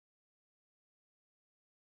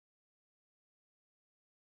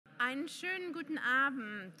Einen schönen guten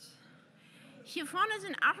Abend. Hier vorne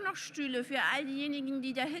sind auch noch Stühle für all diejenigen,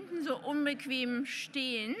 die da hinten so unbequem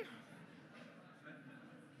stehen.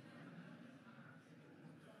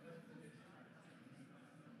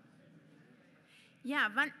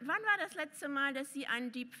 Ja, wann war das letzte Mal, dass Sie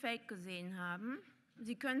einen Deepfake gesehen haben?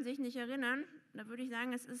 Sie können sich nicht erinnern. Da würde ich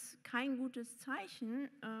sagen, es ist kein gutes Zeichen.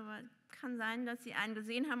 Kann sein, dass Sie einen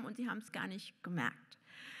gesehen haben und Sie haben es gar nicht gemerkt.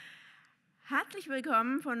 Herzlich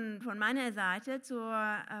willkommen von meiner Seite zur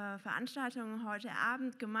Veranstaltung heute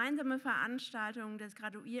Abend, gemeinsame Veranstaltung des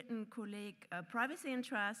Graduiertenkolleg Privacy and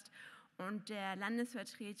Trust und der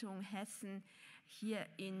Landesvertretung Hessen hier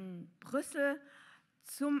in Brüssel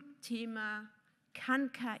zum Thema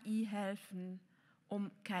Kann KI helfen,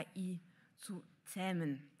 um KI zu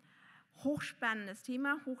zähmen? Hochspannendes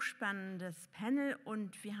Thema, hochspannendes Panel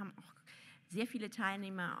und wir haben auch sehr viele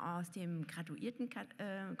Teilnehmer aus dem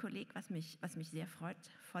Graduiertenkolleg, was mich sehr freut,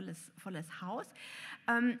 volles Haus.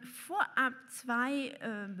 Vorab zwei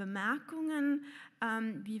Bemerkungen.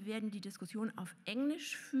 Wir werden die Diskussion auf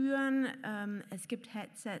Englisch führen. Es gibt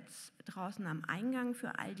Headsets draußen am Eingang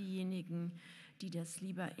für all diejenigen, die das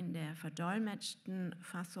lieber in der verdolmetschten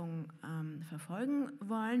Fassung verfolgen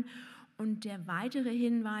wollen. Und der weitere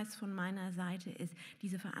Hinweis von meiner Seite ist,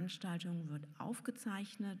 diese Veranstaltung wird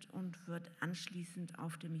aufgezeichnet und wird anschließend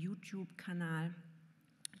auf dem YouTube-Kanal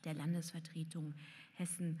der Landesvertretung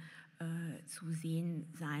Hessen zu sehen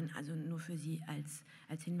sein. Also nur für Sie als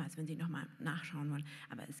Hinweis, wenn Sie nochmal nachschauen wollen.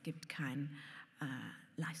 Aber es gibt keinen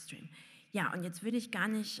Livestream. Ja, und jetzt würde ich gar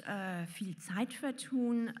nicht viel Zeit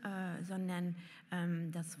vertun, sondern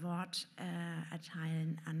das Wort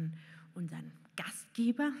erteilen an unseren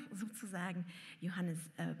Gastgeber sozusagen, Johannes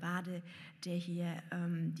Bade, der hier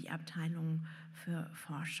die Abteilung für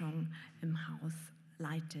Forschung im Haus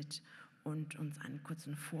leitet und uns einen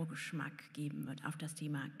kurzen Vorgeschmack geben wird auf das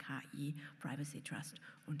Thema KI, Privacy Trust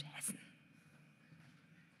und Hessen.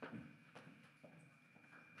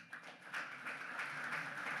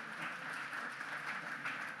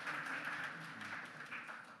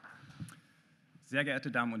 Sehr geehrte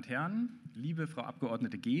Damen und Herren, liebe Frau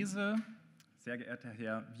Abgeordnete Geese, sehr geehrter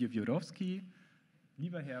Herr Wiewiórowski,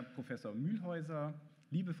 lieber Herr Professor Mühlhäuser,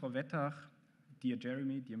 liebe Frau Wettach, dear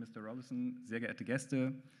Jeremy, dear Mr. Rollison, sehr geehrte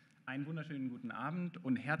Gäste, einen wunderschönen guten Abend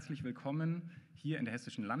und herzlich willkommen hier in der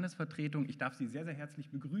Hessischen Landesvertretung. Ich darf Sie sehr, sehr herzlich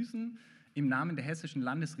begrüßen im Namen der Hessischen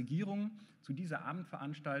Landesregierung zu dieser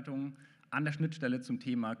Abendveranstaltung an der Schnittstelle zum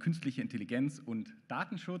Thema künstliche Intelligenz und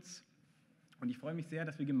Datenschutz. Und ich freue mich sehr,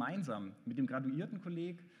 dass wir gemeinsam mit dem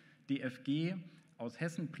Graduiertenkolleg DFG aus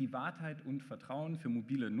Hessen Privatheit und Vertrauen für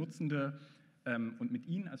mobile Nutzende und mit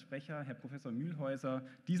Ihnen als Sprecher, Herr Professor Mühlhäuser,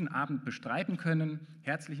 diesen Abend bestreiten können.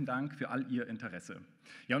 Herzlichen Dank für all Ihr Interesse.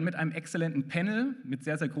 Ja, und mit einem exzellenten Panel mit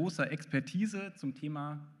sehr, sehr großer Expertise zum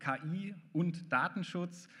Thema KI und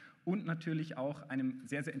Datenschutz und natürlich auch einem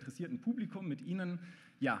sehr, sehr interessierten Publikum mit Ihnen,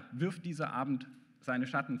 ja, wirft dieser Abend seine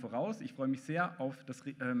Schatten voraus. Ich freue mich sehr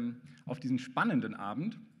auf diesen spannenden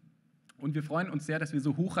Abend. Und wir freuen uns sehr, dass wir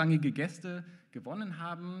so hochrangige Gäste gewonnen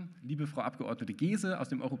haben. Liebe Frau Abgeordnete Geese aus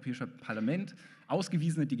dem Europäischen Parlament,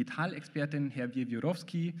 ausgewiesene Digitalexpertin Herr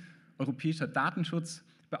Wiewiórowski, europäischer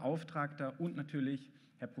Datenschutzbeauftragter und natürlich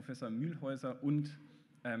Herr Professor Mühlhäuser und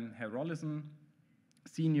Herr Rollison,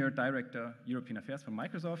 Senior Director European Affairs von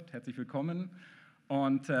Microsoft. Herzlich willkommen.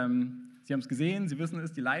 Und Sie haben es gesehen, Sie wissen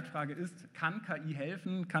es, die Leitfrage ist, kann KI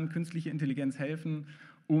helfen, kann künstliche Intelligenz helfen,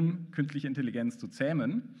 um künstliche Intelligenz zu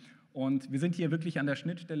zähmen? Und wir sind hier wirklich an der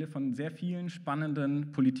Schnittstelle von sehr vielen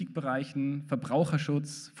spannenden Politikbereichen,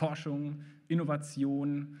 Verbraucherschutz, Forschung,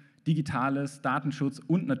 Innovation, Digitales, Datenschutz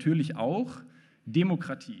und natürlich auch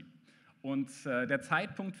Demokratie. Und der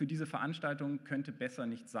Zeitpunkt für diese Veranstaltung könnte besser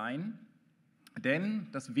nicht sein, denn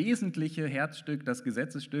das wesentliche Herzstück, das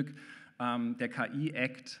Gesetzesstück der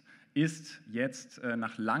KI-Act ist jetzt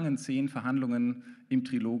nach langen 10 Verhandlungen im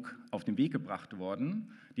Trilog auf den Weg gebracht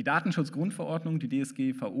worden. Die Datenschutzgrundverordnung, die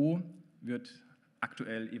DSGVO, wird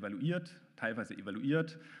aktuell evaluiert, teilweise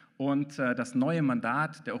evaluiert. Und das neue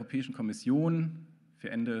Mandat der Europäischen Kommission für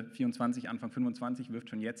Ende 24, Anfang 25 wirft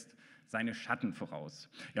schon jetzt seine Schatten voraus.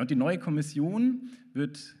 Ja, und die neue Kommission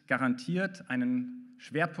wird garantiert einen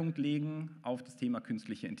Schwerpunkt legen auf das Thema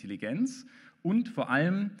künstliche Intelligenz und vor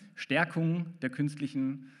allem Stärkung der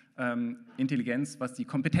künstlichen Intelligenz, was die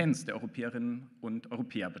Kompetenz der Europäerinnen und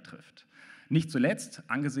Europäer betrifft. Nicht zuletzt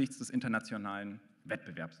angesichts des internationalen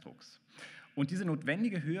Wettbewerbsdrucks. Und diese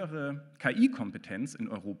notwendige höhere KI-Kompetenz in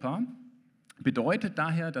Europa bedeutet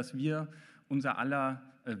daher, dass wir unser aller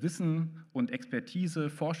Wissen und Expertise,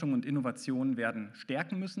 Forschung und Innovation werden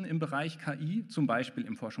stärken müssen im Bereich KI, zum Beispiel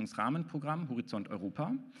im Forschungsrahmenprogramm Horizont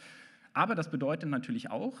Europa. Aber das bedeutet natürlich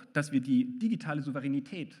auch, dass wir die digitale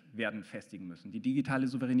Souveränität werden festigen müssen, die digitale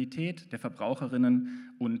Souveränität der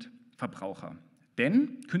Verbraucherinnen und Verbraucher.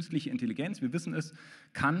 Denn künstliche Intelligenz, wir wissen es,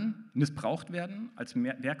 kann missbraucht werden als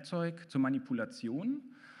Werkzeug zur Manipulation.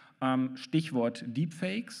 Stichwort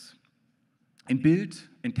Deepfakes, in Bild,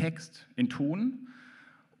 in Text, in Ton.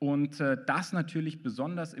 Und das natürlich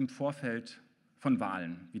besonders im Vorfeld von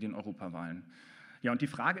Wahlen, wie den Europawahlen. Ja, und die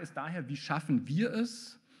Frage ist daher, wie schaffen wir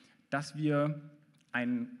es, dass wir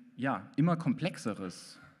ein immer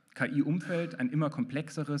komplexeres KI-Umfeld, ein immer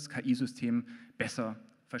komplexeres KI-System besser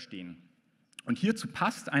verstehen. Und hierzu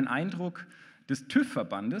passt ein Eindruck des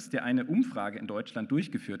TÜV-Verbandes, der eine Umfrage in Deutschland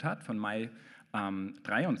durchgeführt hat, von Mai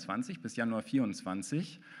 23 bis Januar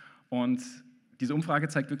 24. Und diese Umfrage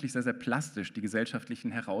zeigt wirklich sehr, sehr plastisch die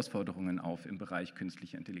gesellschaftlichen Herausforderungen auf im Bereich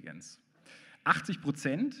künstliche Intelligenz.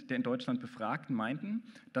 80% der in Deutschland Befragten meinten,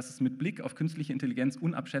 dass es mit Blick auf künstliche Intelligenz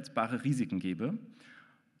unabschätzbare Risiken gäbe.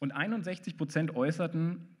 Und 61%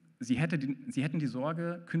 äußerten, sie hätten die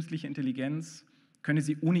Sorge, künstliche Intelligenz könne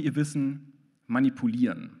sie ohne ihr Wissen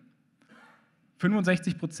manipulieren.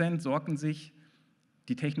 65% sorgten sich,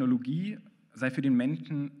 die Technologie sei für den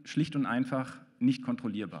Menschen schlicht und einfach nicht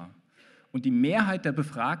kontrollierbar. Und die Mehrheit der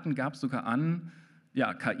Befragten gab sogar an,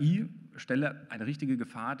 KI stelle eine richtige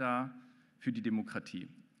Gefahr dar für die Demokratie.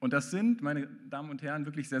 Und das sind, meine Damen und Herren,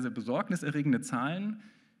 wirklich sehr, sehr besorgniserregende Zahlen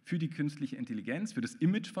für die künstliche Intelligenz, für das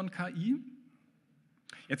Image von KI.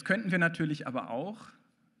 Jetzt könnten wir natürlich aber auch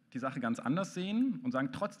die Sache ganz anders sehen und sagen,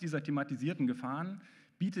 trotz dieser thematisierten Gefahren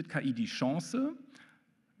bietet KI die Chance,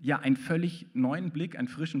 einen völlig neuen Blick, einen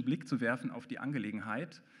frischen Blick zu werfen auf die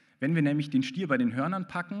Angelegenheit. Wenn wir nämlich den Stier bei den Hörnern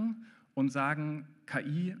packen und sagen,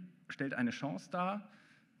 KI stellt eine Chance dar,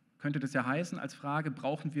 könnte das ja heißen als Frage,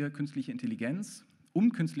 brauchen wir künstliche Intelligenz,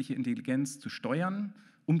 um künstliche Intelligenz zu steuern,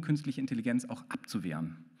 um künstliche Intelligenz auch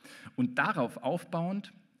abzuwehren. Und darauf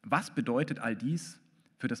aufbauend, was bedeutet all dies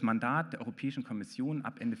für das Mandat der Europäischen Kommission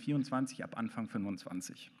ab Ende 24, ab Anfang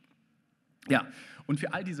 25? Ja, und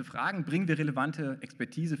für all diese Fragen bringen wir relevante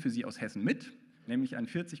Expertise für Sie aus Hessen mit, nämlich ein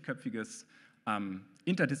 40-köpfiges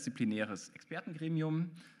interdisziplinäres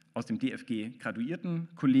Expertengremium aus dem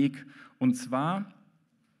DFG-Graduiertenkolleg. Und zwar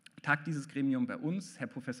tagt dieses Gremium bei uns, Herr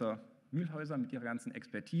Professor Mühlhäuser mit Ihrer ganzen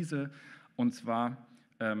Expertise, und zwar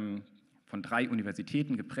von 3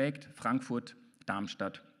 Universitäten geprägt, Frankfurt,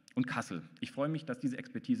 Darmstadt und Kassel. Ich freue mich, dass diese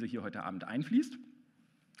Expertise hier heute Abend einfließt.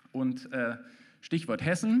 Und Stichwort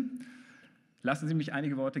Hessen. Lassen Sie mich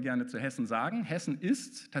einige Worte gerne zu Hessen sagen. Hessen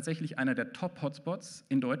ist tatsächlich einer der Top-Hotspots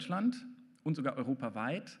in Deutschland und sogar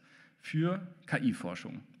europaweit für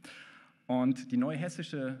KI-Forschung. Und die neue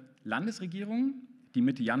hessische Landesregierung, die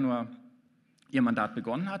Mitte Januar ihr Mandat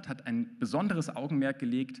begonnen hat, hat ein besonderes Augenmerk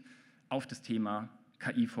gelegt auf das Thema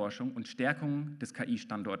KI-Forschung und Stärkung des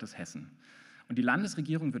KI-Standortes Hessen. Und die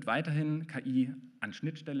Landesregierung wird weiterhin KI an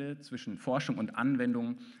Schnittstelle zwischen Forschung und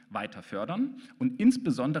Anwendung weiter fördern und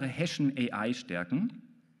insbesondere Hessian AI stärken,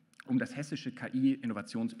 um das hessische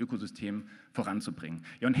KI-Innovationsökosystem voranzubringen.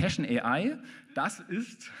 Ja, und Hessian AI, das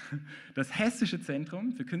ist das hessische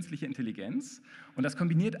Zentrum für künstliche Intelligenz und das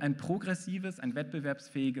kombiniert ein progressives, ein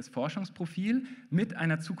wettbewerbsfähiges Forschungsprofil mit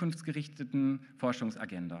einer zukunftsgerichteten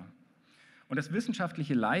Forschungsagenda. Und das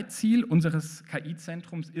wissenschaftliche Leitziel unseres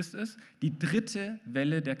KI-Zentrums ist es, die 3.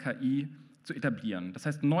 Welle der KI zu etablieren. Das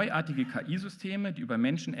heißt, neuartige KI-Systeme, die über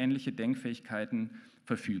menschenähnliche Denkfähigkeiten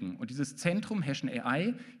verfügen. Und dieses Zentrum Hessian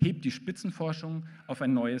AI hebt die Spitzenforschung auf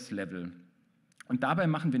ein neues Level. Und dabei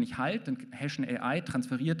machen wir nicht Halt, denn Hessian AI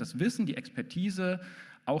transferiert das Wissen, die Expertise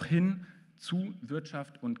auch hin zu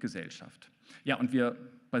Wirtschaft und Gesellschaft. Ja, und wir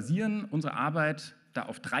basieren unsere Arbeit da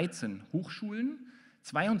auf 13 Hochschulen,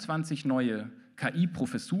 22 neue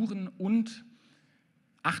KI-Professuren und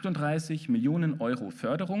 38 Millionen Euro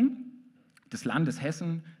Förderung des Landes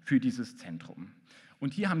Hessen für dieses Zentrum.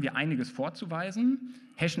 Und hier haben wir einiges vorzuweisen.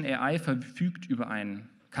 Hessian AI verfügt über ein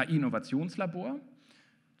KI-Innovationslabor,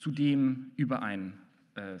 zudem über ein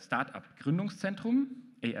Start-up-Gründungszentrum,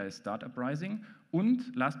 AI Startup Rising,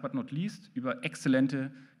 und last but not least über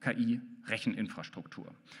exzellente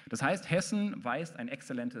KI-Recheninfrastruktur. Das heißt, Hessen weist ein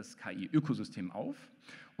exzellentes KI-Ökosystem auf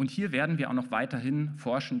und hier werden wir auch noch weiterhin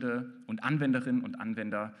Forschende und Anwenderinnen und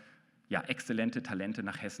Anwender, exzellente Talente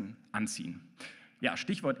nach Hessen anziehen. Ja,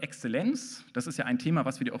 Stichwort Exzellenz, das ist ja ein Thema,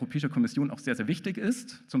 was für die Europäische Kommission auch sehr, sehr wichtig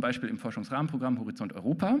ist, zum Beispiel im Forschungsrahmenprogramm Horizont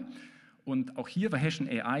Europa. Und auch hier war Hessian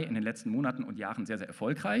AI in den letzten Monaten und Jahren sehr, sehr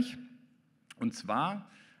erfolgreich. Und zwar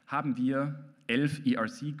haben wir 11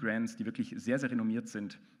 ERC-Grants, die wirklich sehr, sehr renommiert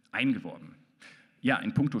sind, eingeworben. Ja,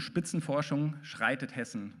 in puncto Spitzenforschung schreitet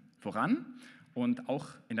Hessen voran und auch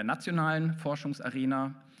in der nationalen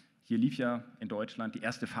Forschungsarena. Hier lief ja in Deutschland die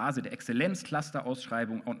erste Phase der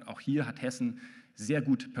Exzellenzcluster-Ausschreibung und auch hier hat Hessen sehr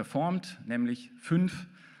gut performt, nämlich 5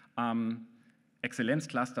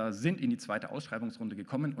 Exzellenzcluster sind in die zweite Ausschreibungsrunde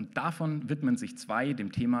gekommen und davon widmen sich 2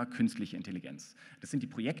 dem Thema künstliche Intelligenz. Das sind die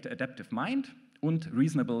Projekte Adaptive Mind und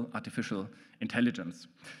Reasonable Artificial Intelligence.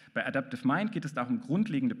 Bei Adaptive Mind geht es darum,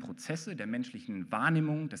 grundlegende Prozesse der menschlichen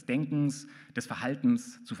Wahrnehmung, des Denkens, des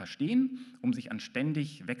Verhaltens zu verstehen, um sich an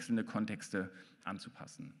ständig wechselnde Kontexte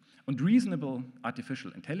anzupassen. Und Reasonable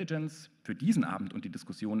Artificial Intelligence, für diesen Abend und die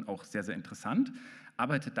Diskussion auch sehr, sehr interessant,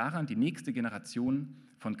 arbeitet daran, die nächste Generation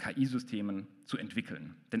von KI-Systemen zu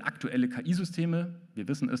entwickeln. Denn aktuelle KI-Systeme, wir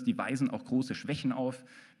wissen es, die weisen auch große Schwächen auf,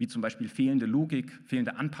 wie zum Beispiel fehlende Logik,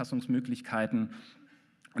 fehlende Anpassungsmöglichkeiten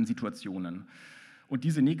an Situationen. Und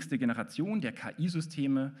diese nächste Generation der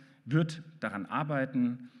KI-Systeme wird daran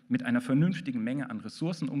arbeiten, mit einer vernünftigen Menge an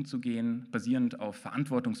Ressourcen umzugehen, basierend auf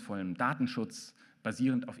verantwortungsvollem Datenschutz,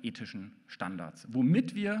 basierend auf ethischen Standards.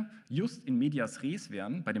 Womit wir just in medias res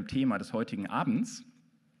wären bei dem Thema des heutigen Abends.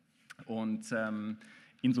 Und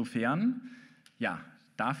insofern, ja,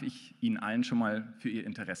 darf ich Ihnen allen schon mal für Ihr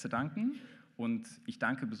Interesse danken. Und ich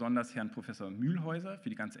danke besonders Herrn Professor Mühlhäuser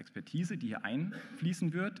für die ganze Expertise, die hier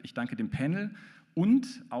einfließen wird. Ich danke dem Panel und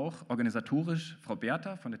auch organisatorisch Frau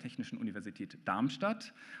Bertha von der Technischen Universität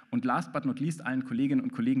Darmstadt. Und last but not least allen Kolleginnen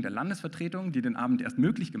und Kollegen der Landesvertretung, die den Abend erst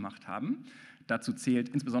möglich gemacht haben. Dazu zählt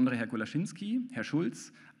insbesondere Herr Golaschinski, Herr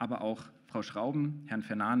Schulz, aber auch Frau Schrauben, Herrn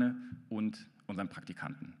Fernane und unseren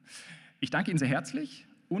Praktikanten. Ich danke Ihnen sehr herzlich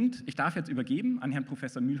und ich darf jetzt übergeben an Herrn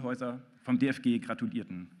Professor Mühlhäuser vom DFG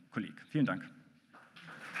gratulierten Kollegen. Vielen Dank.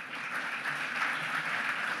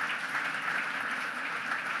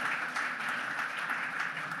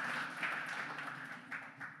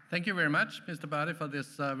 Thank you very much, Mr. Bade, for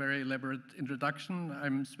this very elaborate introduction.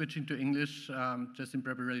 I'm switching to English just in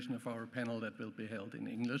preparation of our panel that will be held in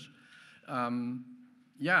English.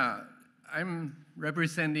 Yeah, I'm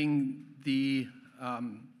representing the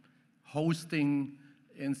hosting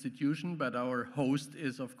institution, but our host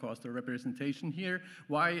is, of course, the representation here.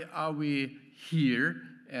 Why are we here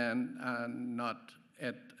and not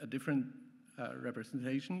at a different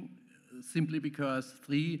representation? Simply because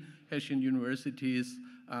 3 Hessian universities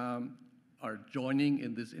are joining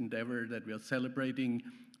in this endeavor that we are celebrating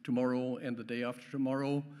tomorrow and the day after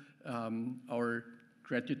tomorrow, our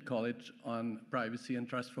graduate college on privacy and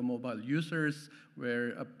trust for mobile users,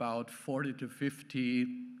 where about 40 to 50,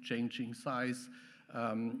 changing size,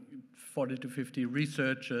 40 to 50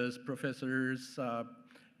 researchers, professors,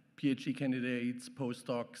 PhD candidates,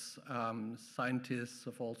 postdocs, scientists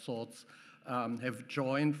of all sorts have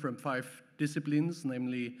joined from 5 disciplines,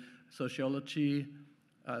 namely sociology,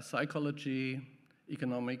 psychology,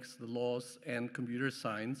 economics, the laws, and computer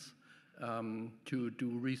science to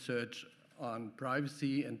do research on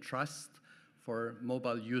privacy and trust for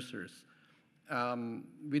mobile users.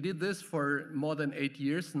 We did this for more than 8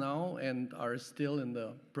 years now and are still in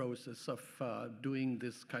the process of doing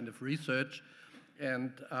this kind of research.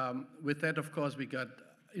 And with that, of course, we got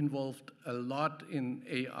involved a lot in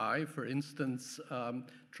AI, for instance,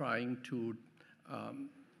 trying to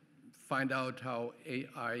find out how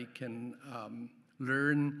AI can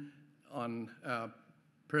learn on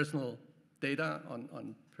personal data,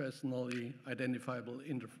 on personally identifiable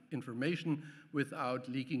information without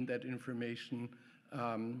leaking that information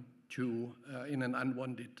in an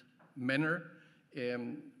unwanted manner.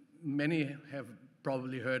 Many have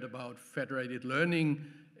probably heard about federated learning,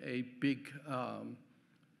 a big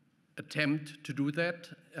attempt to do that,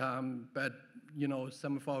 but you know,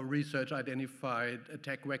 some of our research identified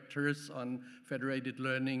attack vectors on federated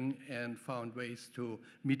learning and found ways to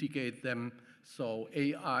mitigate them. So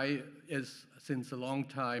AI is, since a long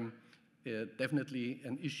time, definitely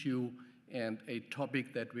an issue and a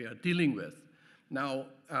topic that we are dealing with. Now,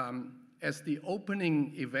 as the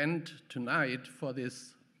opening event tonight for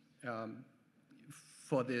this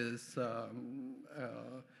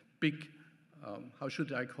big, how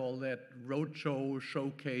should I call that, roadshow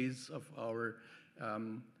showcase of our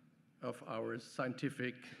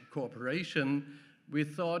scientific cooperation, we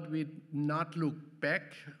thought we'd not look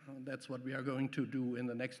back. That's what we are going to do in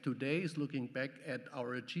the next 2 days, looking back at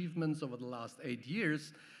our achievements over the last 8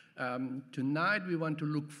 years. Tonight, we want to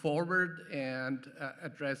look forward and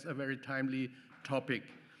address a very timely topic.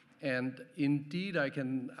 And indeed, I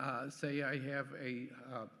can say I have a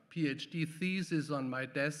PhD thesis on my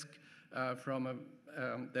desk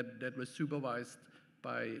that was supervised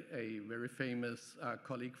by a very famous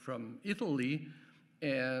colleague from Italy,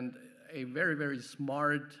 and a very, very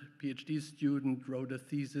smart PhD student wrote a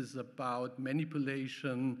thesis about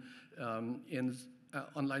manipulation in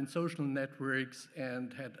online social networks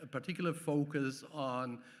and had a particular focus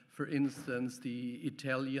on, for instance, the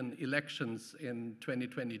Italian elections in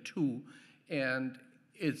 2022. And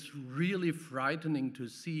it's really frightening to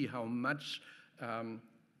see how much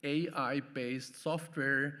AI-based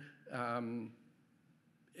software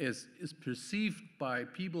is perceived by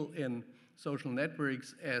people in social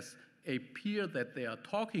networks as a peer that they are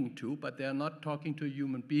talking to, but they are not talking to a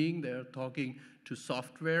human being, they are talking to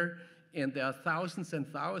software. And there are thousands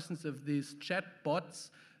and thousands of these chatbots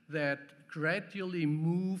that gradually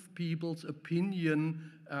move people's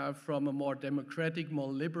opinion from a more democratic,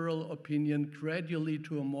 more liberal opinion, gradually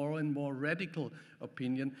to a more and more radical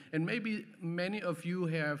opinion. And maybe many of you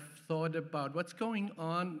have thought about what's going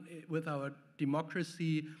on with our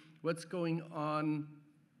democracy, what's going on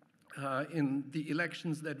in the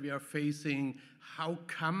elections that we are facing. How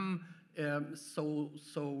come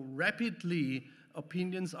so rapidly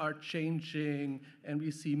opinions are changing, and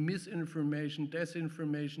we see misinformation,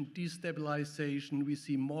 disinformation, destabilization. We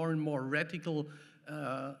see more and more radical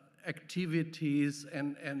activities,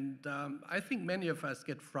 and I think many of us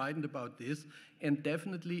get frightened about this, and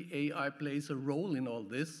definitely AI plays a role in all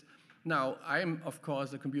this. Now, I'm, of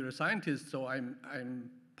course, a computer scientist, so I'm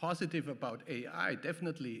positive about AI.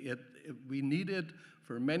 Definitely, we need it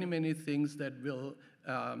for many, many things that will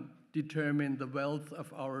determine the wealth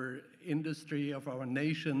of our industry, of our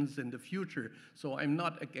nations in the future. So I'm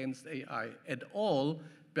not against AI at all,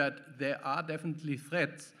 but there are definitely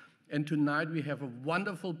threats. And tonight we have a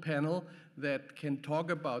wonderful panel that can talk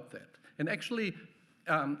about that. And actually,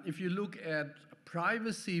 if you look at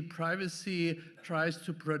privacy, privacy tries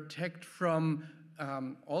to protect from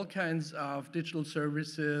all kinds of digital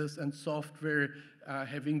services and software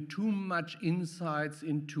having too much insights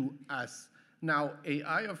into us. Now,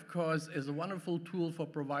 AI, of course, is a wonderful tool for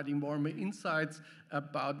providing more and more insights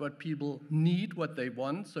about what people need, what they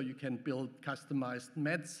want. So you can build customized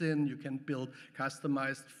medicine, you can build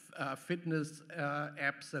customized fitness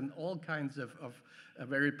apps and all kinds of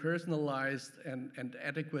very personalized and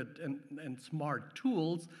adequate and smart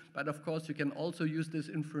tools. But of course, you can also use this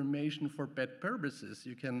information for bad purposes.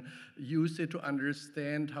 You can use it to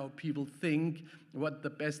understand how people think, what the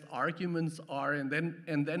best arguments are, and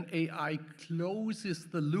then AI closes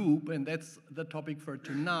the loop, and that's the topic for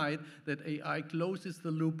tonight, that AI closes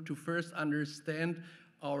the loop to first understand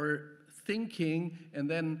our thinking and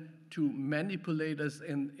then to manipulate us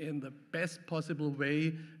in the best possible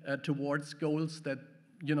way towards goals that,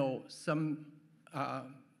 you know, some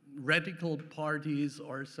radical parties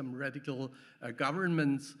or some radical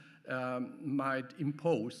governments might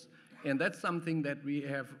impose. And that's something that we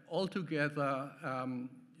have altogether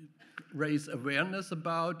raised awareness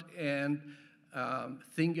about and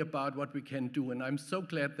think about what we can do. And I'm so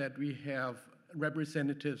glad that we have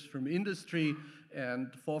representatives from industry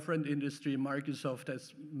and forefront industry. Microsoft,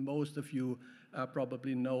 as most of you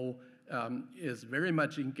probably know, is very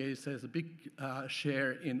much engaged, has a big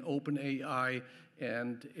share in open AI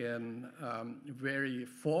and in very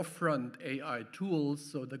forefront AI tools.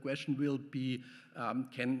 So the question will be,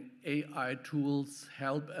 can AI tools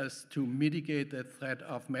help us to mitigate the threat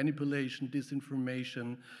of manipulation,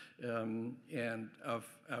 disinformation, and of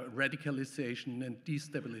radicalization and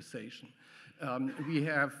destabilization? We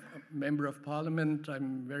have a member of parliament.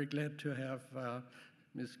 I'm very glad to have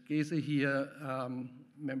Ms. Geese here,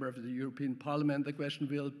 member of the European Parliament. The question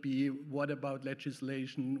will be, what about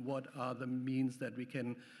legislation? What are the means that we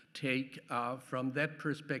can take from that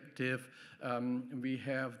perspective? We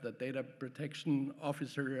have the data protection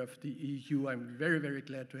officer of the EU. I'm very, very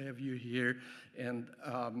glad to have you here. And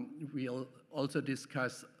we'll also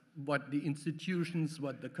discuss what the institutions,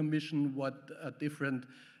 what the Commission, what different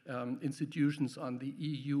institutions on the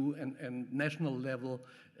EU and national level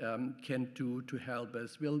can do to help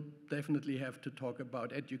us. We'll definitely have to talk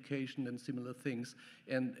about education and similar things.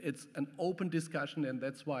 And it's an open discussion, and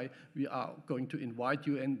that's why we are going to invite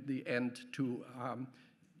you in the end to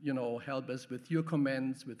you know, help us with your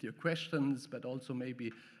comments, with your questions, but also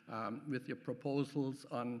maybe with your proposals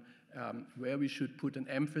on where we should put an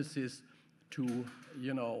emphasis to,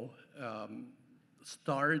 you know,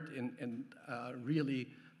 start and really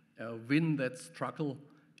win that struggle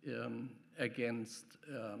against,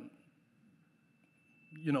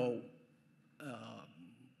 you know,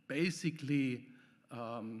 basically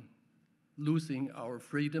losing our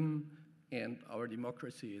freedom and our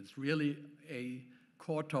democracy. It's really a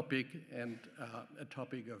core topic and a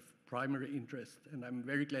topic of primary interest. And I'm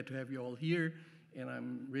very glad to have you all here, and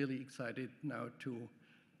I'm really excited now to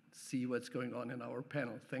see what's going on in our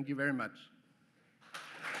panel. Thank you very much.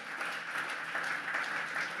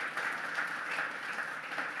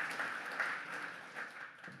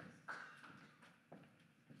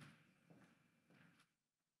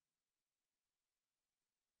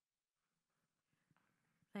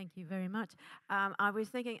 Thank you very much. I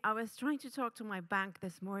was trying to talk to my bank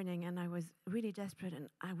this morning, and I was really desperate, and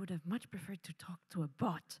I would have much preferred to talk to a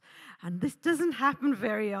bot. And this doesn't happen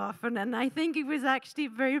very often, and I think it was actually a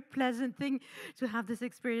very pleasant thing to have this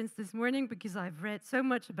experience this morning, because I've read so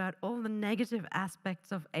much about all the negative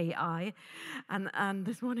aspects of AI, and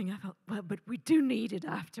this morning I thought, well, but we do need it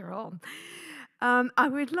after all. I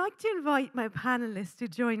would like to invite my panelists to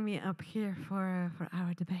join me up here for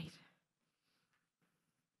our debate.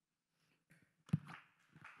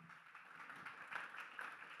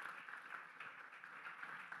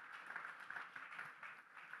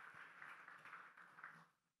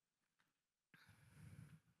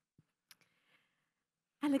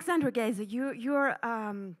 Alexandra Geese, you're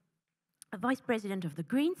a vice president of the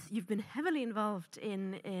Greens. You've been heavily involved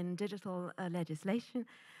in digital legislation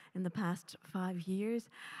in the past 5 years.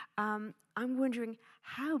 I'm wondering,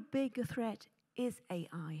 how big a threat is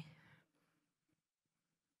AI?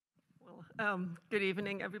 Well, good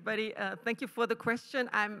evening, everybody. Thank you for the question.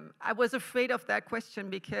 I was afraid of that question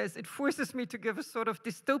because it forces me to give a sort of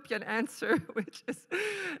dystopian answer, which is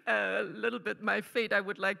a little bit my fate. I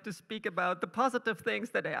would like to speak about the positive things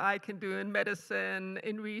that AI can do in medicine,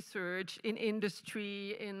 in research, in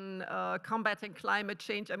industry, in combating climate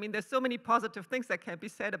change. I mean, there's so many positive things that can be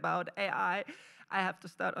said about AI. I have to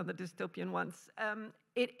start on the dystopian ones.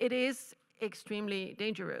 It is extremely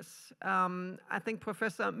dangerous. I think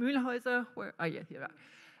Professor Mühlhäuser,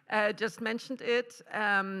 just mentioned it.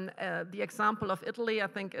 The example of Italy, I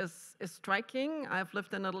think, is striking. I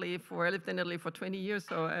lived in Italy for 20 years,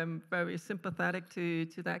 so I'm very sympathetic to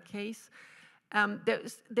that case.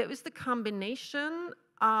 There is the combination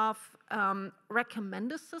of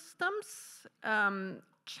recommender systems,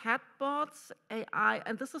 chatbots, AI,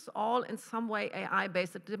 and this is all in some way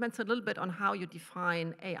AI-based. It depends a little bit on how you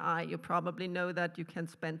define AI. You probably know that you can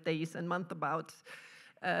spend days and months about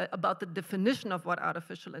the definition of what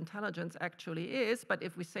artificial intelligence actually is, but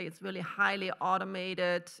if we say it's really highly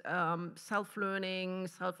automated, self-learning,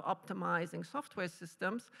 self-optimizing software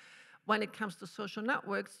systems, when it comes to social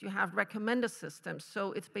networks, you have recommender systems.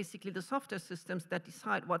 So it's basically the software systems that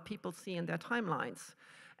decide what people see in their timelines.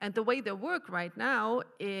 And the way they work right now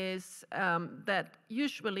is that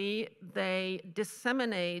usually they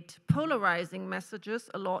disseminate polarizing messages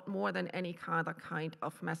a lot more than any other kind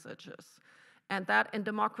of messages. And that in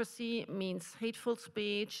democracy means hateful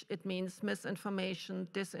speech, it means misinformation,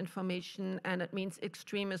 disinformation, and it means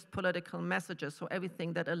extremist political messages, so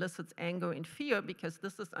everything that elicits anger and fear, because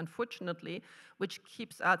this is unfortunately what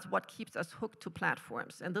keeps us hooked to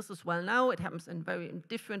platforms. And this is well known, it happens in very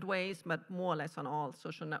different ways, but more or less on all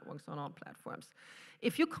social networks, on all platforms.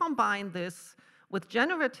 If you combine this with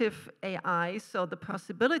generative AI, so the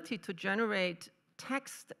possibility to generate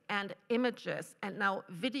text and images and now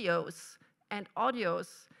videos and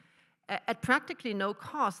audios at practically no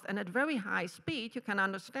cost and at very high speed, you can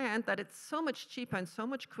understand that it's so much cheaper and so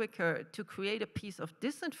much quicker to create a piece of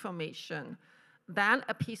disinformation than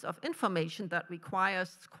a piece of information that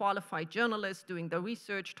requires qualified journalists doing the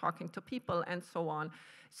research, talking to people, and so on.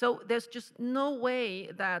 So there's just no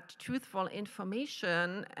way that truthful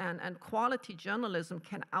information and quality journalism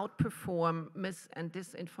can outperform mis and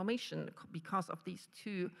disinformation because of these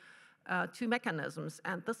two mechanisms.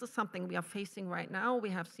 And this is something we are facing right now. We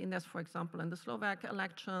have seen this, for example, in the Slovak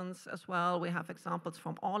elections as well. We have examples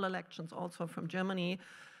from all elections, also from Germany.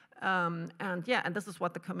 And this is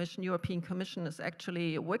what the European Commission is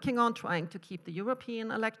actually working on, trying to keep the European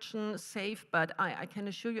election safe. But I can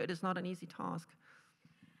assure you it is not an easy task.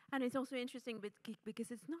 And it's also interesting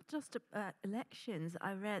because it's not just elections.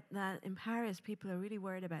 I read that in Paris, people are really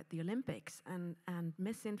worried about the Olympics and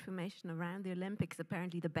misinformation around the Olympics.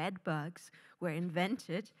 Apparently, the bed bugs were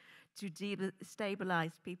invented to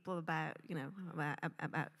destabilize people about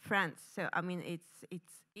France. So I mean,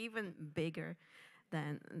 it's even bigger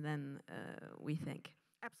than we think.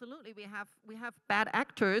 Absolutely, we have bad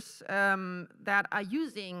actors that are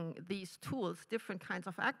using these tools, different kinds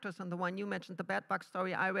of actors. And the one you mentioned, the bed bug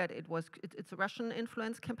story I read, it's a Russian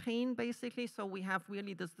influence campaign basically. So we have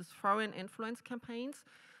really this foreign influence campaigns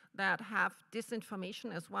that have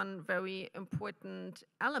disinformation as one very important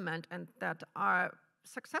element, and that are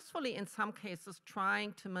successfully in some cases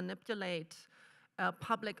trying to manipulate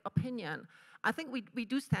public opinion. I think we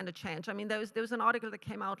do stand a chance. I mean, there was an article that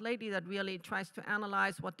came out lately that really tries to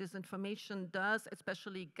analyze what disinformation does,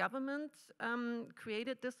 especially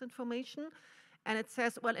government-created disinformation. And it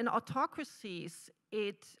says, well, in autocracies,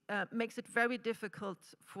 it makes it very difficult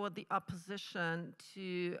for the opposition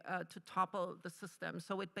to topple the system.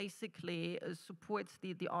 So it basically supports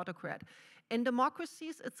the autocrat. In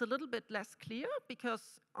democracies, it's a little bit less clear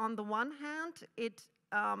because on the one hand, it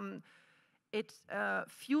it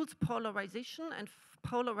fuels polarization, and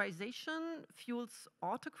polarization fuels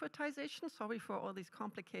autocratization. Sorry for all these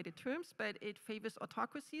complicated terms, but it favors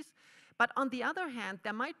autocracies. But on the other hand,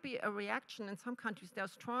 there might be a reaction in some countries. There are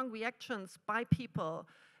strong reactions by people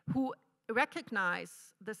who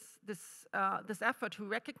recognize this effort, who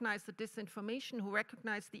recognize the disinformation, who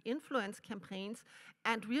recognize the influence campaigns,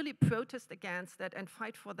 and really protest against that and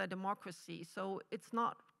fight for their democracy. So it's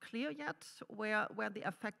not clear yet where the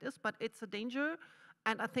effect is, but it's a danger.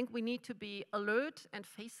 And I think we need to be alert and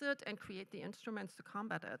face it and create the instruments to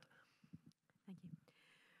combat it. Thank you.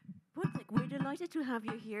 Wojciech, we're delighted to have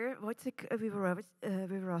you here. Wojciech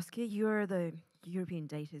Wiewiórowski, you're the European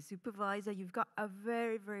Data Supervisor. You've got a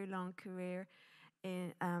very, very long career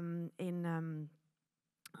in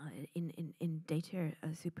data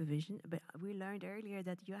supervision, but we learned earlier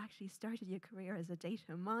that you actually started your career as a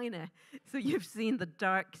data miner. So you've seen the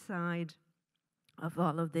dark side of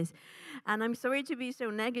all of this. And I'm sorry to be so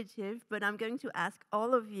negative, but I'm going to ask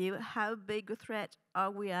all of you, how big a threat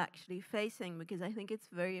are we actually facing? Because I think it's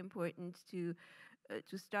very important to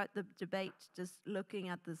start the debate just looking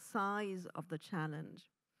at the size of the challenge.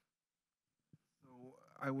 So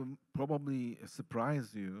I will probably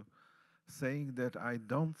surprise you saying that I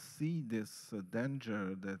don't see this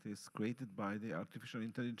danger that is created by the artificial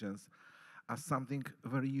intelligence as something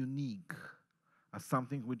very unique, as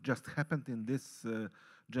something which just happened in this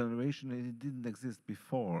generation and it didn't exist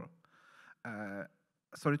before.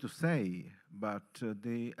 Sorry to say, but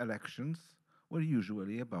the elections were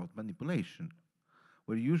usually about manipulation,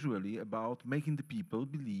 were usually about making the people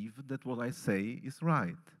believe that what I say is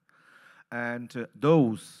right. And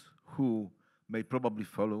those who may probably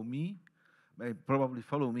follow me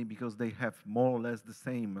because they have more or less the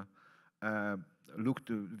same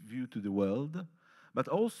view to the world, but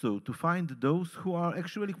also to find those who are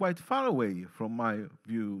actually quite far away from my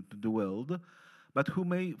view to the world, but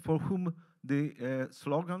for whom the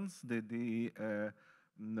slogans,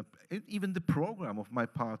 even the program of my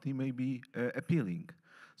party may be appealing.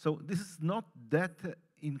 So this is not that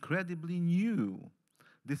incredibly new.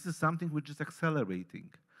 This is something which is accelerating.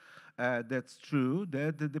 That's true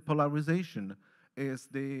that the polarization is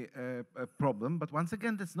the problem, but once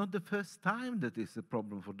again, that's not the first time that is a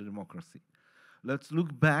problem for the democracy. Let's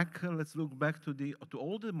look back to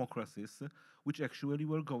all democracies which actually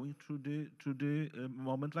were going through the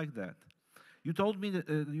moment like that. You told me that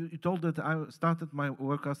you told that I started my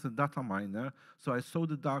work as a data miner, so I saw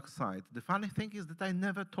the dark side. The funny thing is that I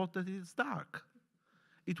never thought that it's dark.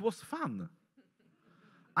 It was fun.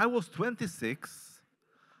 I was 26.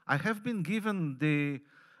 I have been given the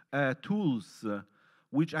tools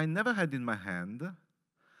which I never had in my hand.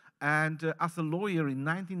 And as a lawyer in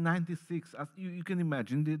 1996, as you can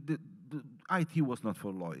imagine, the IT was not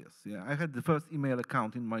for lawyers. Yeah, I had the first email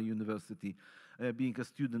account in my university, being a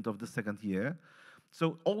student of the second year.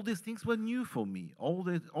 So all these things were new for me. All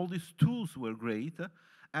these tools were great.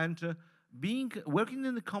 And working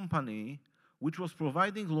in a company which was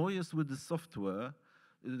providing lawyers with the software,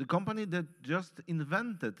 the company that just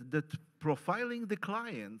invented that profiling the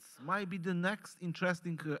clients might be the next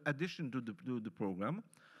interesting addition to the program.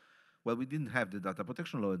 Well, we didn't have the data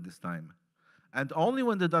protection law at this time. And only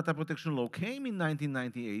when the data protection law came in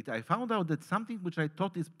 1998, I found out that something which I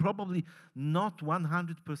thought is probably not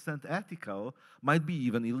 100% ethical might be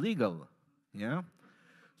even illegal. Yeah?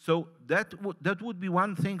 So that would be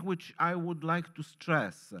one thing which I would like to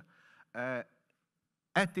stress.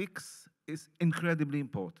 Ethics is incredibly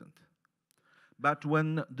important. But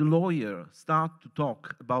when the lawyer starts to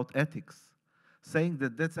talk about ethics, saying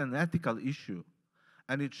that that's an ethical issue,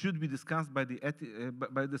 and it should be discussed by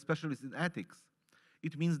the specialist in ethics,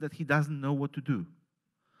 it means that he doesn't know what to do.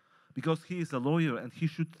 Because he is a lawyer and he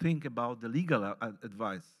should think about the legal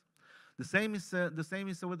advice. The same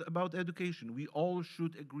is about education. We all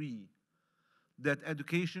should agree that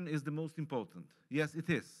education is the most important. Yes, it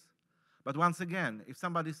is. But once again, if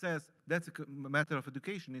somebody says that's a matter of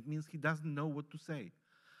education, it means he doesn't know what to say.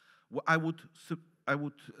 I would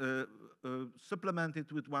supplement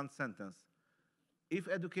it with one sentence. If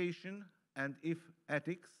education and if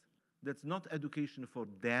ethics, that's not education for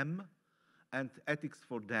them and ethics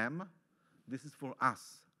for them, this is for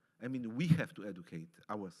us. I mean, we have to educate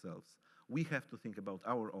ourselves. We have to think about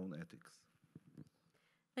our own ethics.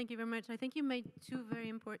 Thank you very much. I think you made two very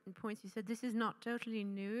important points. You said this is not totally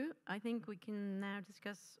new. I think we can now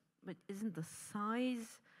discuss, but isn't the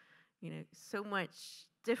size, so much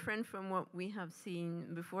different from what we have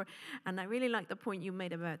seen before? And I really like the point you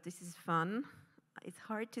made about this is fun. it's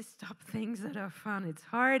hard to stop things that are fun. It's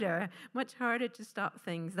harder, much harder to stop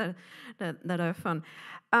things that are fun.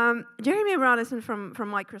 Jeremy Rollison from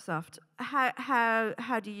Microsoft,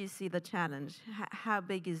 how do you see the challenge? How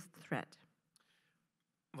big is the threat?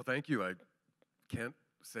 Well, thank you. I can't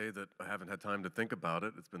say that I haven't had time to think about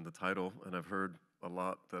it. It's been the title, and I've heard a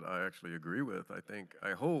lot that I actually agree with.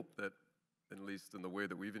 I hope that, at least in the way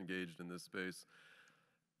that we've engaged in this space,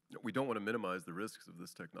 we don't want to minimize the risks of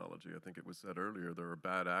this technology. I think it was said earlier, there are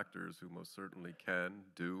bad actors who most certainly can,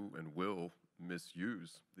 do, and will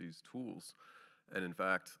misuse these tools. And in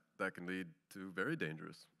fact, that can lead to very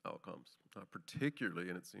dangerous outcomes, particularly,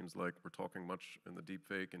 and it seems like we're talking much in the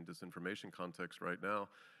deepfake and disinformation context right now.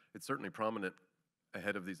 It's certainly prominent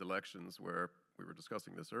ahead of these elections where we were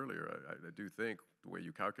discussing this earlier. I do think the way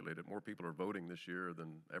you calculate it, more people are voting this year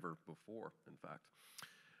than ever before, in fact.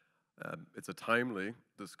 It's a timely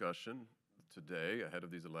discussion today ahead of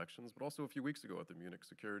these elections, but also a few weeks ago at the Munich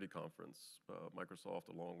Security Conference, Microsoft,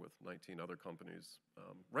 along with 19 other companies,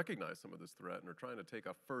 recognized some of this threat and are trying to take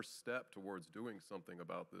a first step towards doing something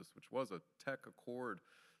about this, which was a tech accord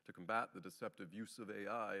to combat the deceptive use of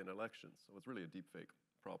AI in elections. So it's really a deepfake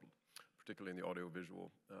problem, particularly in the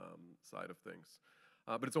audiovisual side of things.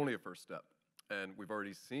 But it's only a first step, and we've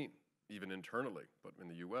already seen, even internally, but in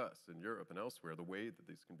the US, in Europe, and elsewhere, the way that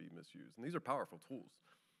these can be misused. And these are powerful tools.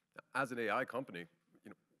 As an AI company,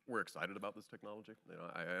 we're excited about this technology.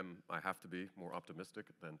 I have to be more optimistic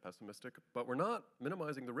than pessimistic, but we're not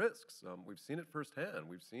minimizing the risks. We've seen it firsthand.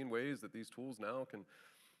 We've seen ways that these tools now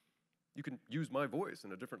you can use my voice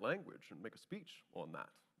in a different language and make a speech on that.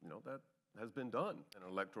 That has been done in an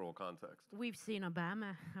electoral context. We've seen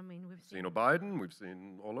Obama. I mean, we've seen Biden. We've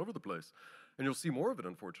seen all over the place. And you'll see more of it,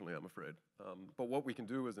 unfortunately, I'm afraid. But what we can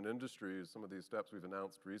do as an industry is some of these steps we've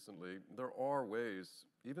announced recently. There are ways,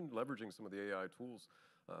 even leveraging some of the AI tools,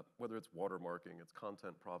 whether it's watermarking, it's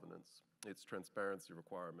content provenance, it's transparency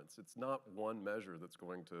requirements. It's not one measure that's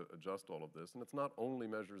going to adjust all of this. And it's not only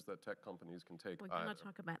measures that tech companies can take. We're going to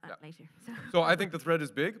talk about that later. So I think the threat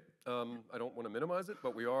is big. I don't want to minimize it,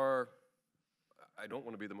 but I don't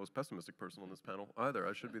want to be the most pessimistic person on this panel either.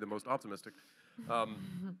 I should be the most optimistic.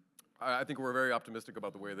 I think we're very optimistic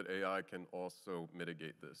about the way that AI can also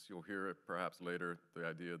mitigate this. You'll hear it perhaps later, the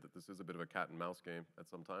idea that this is a bit of a cat and mouse game at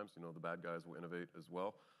some times. The bad guys will innovate as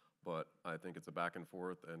well. But I think it's a back and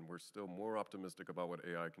forth, and we're still more optimistic about what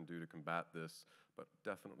AI can do to combat this, but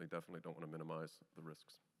definitely don't want to minimize the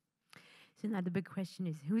risks. So now the big question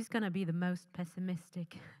is, who's going to be the most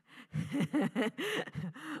pessimistic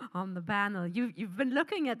on the panel? You've been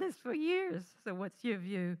looking at this for years, so what's your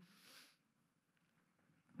view?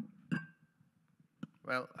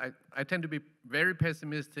 Well, I tend to be very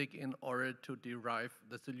pessimistic in order to derive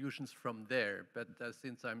the solutions from there. But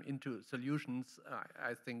since I'm into solutions,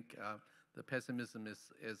 I think the pessimism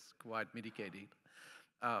is quite mitigated.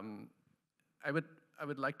 I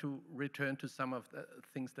would like to return to some of the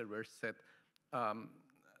things that were said.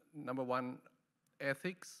 Number one,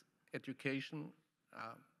 ethics, education.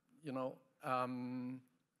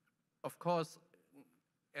 Of course,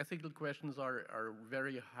 ethical questions are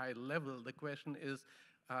very high level. The question is,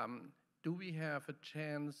 do we have a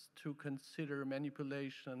chance to consider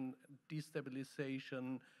manipulation,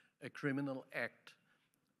 destabilization, a criminal act?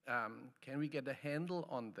 Can we get a handle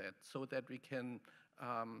on that so that we can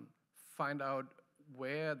find out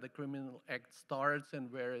where the criminal act starts and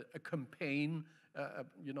where a campaign, a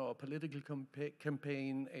political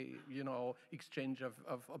campaign, exchange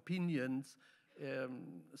of opinions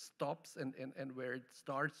stops and where it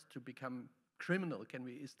starts to become criminal? Can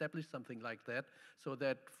we establish something like that so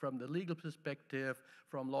that from the legal perspective,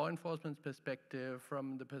 from law enforcement's perspective,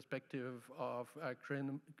 from the perspective of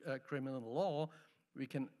criminal law, we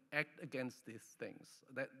can act against these things?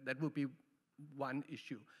 That would be one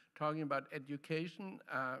issue. Talking about education,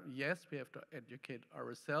 yes, we have to educate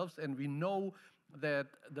ourselves, and we know that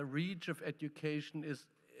the reach of education is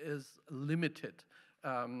limited.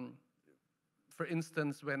 For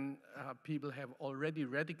instance, when people have already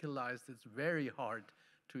radicalized, it's very hard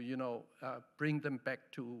to, bring them back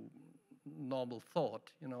to normal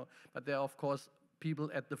thought, But there are, of course, people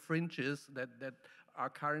at the fringes that are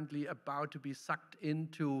currently about to be sucked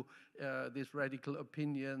into these radical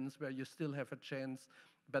opinions where you still have a chance.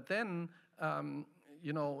 But then,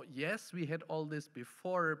 yes, we had all this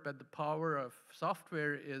before, but the power of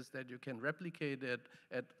software is that you can replicate it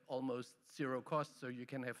at almost zero cost. So you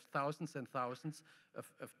can have thousands and thousands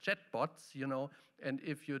of chatbots, and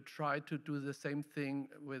if you try to do the same thing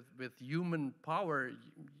with human power,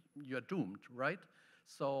 you're doomed, right?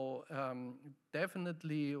 So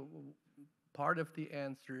definitely part of the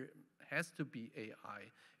answer has to be AI.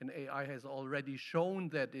 And AI has already shown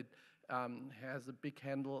that it has a big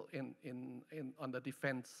handle on the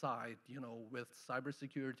defense side, you know, with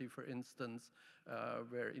cybersecurity, for instance,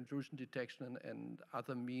 where intrusion detection and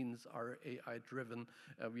other means are AI-driven.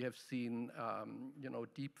 We have seen, you know,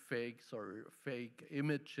 deep fakes or fake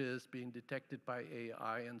images being detected by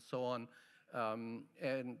AI and so on.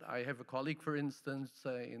 And I have a colleague, for instance,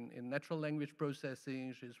 in natural language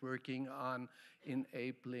processing. She's working on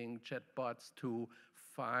enabling chatbots to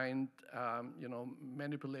find, you know,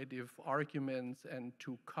 manipulative arguments and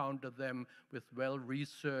to counter them with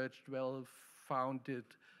well-researched, well-founded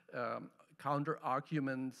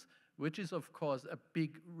counter-arguments, which is, of course, a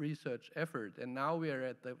big research effort. And now we are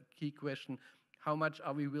at the key question: how much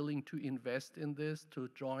are we willing to invest in this, to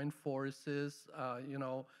join forces, you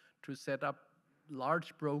know, to set up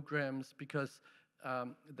large programs, because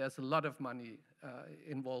there's a lot of money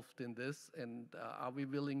involved in this, and are we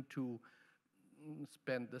willing to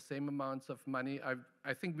spend the same amounts of money?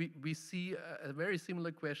 I think we see a very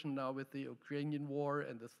similar question now with the Ukrainian war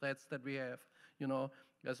and the threats that we have. You know,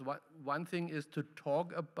 there's one thing is to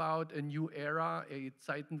talk about a new era, a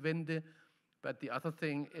Zeitenwende, but the other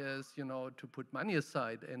thing is, you know, to put money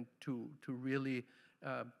aside and to really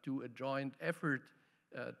do a joint effort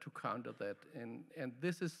to counter that. And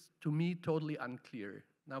this is, to me, totally unclear.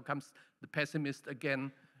 Now comes the pessimist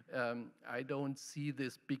again. I don't see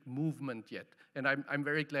this big movement yet. And I'm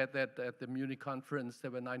very glad that at the Munich conference,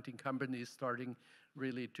 there were 19 companies starting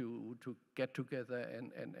really to get together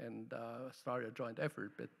and start a joint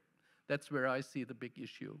effort. But that's where I see the big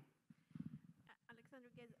issue. Alexandra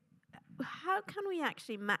Geese, how can we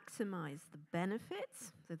actually maximize the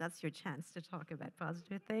benefits? So that's your chance to talk about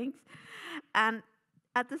positive things. And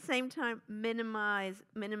at the same time, minimize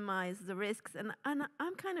the risks. And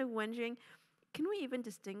I'm kind of wondering, can we even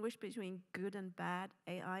distinguish between good and bad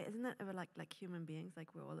AI? Isn't that like human beings, like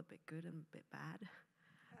we're all a bit good and a bit bad?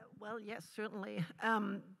 Well, yes, certainly.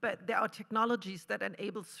 But there are technologies that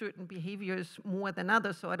enable certain behaviors more than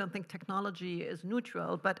others, so I don't think technology is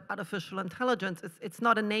neutral. But artificial intelligence, it's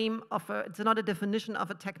not a name of it's not a definition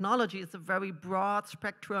of a technology. It's a very broad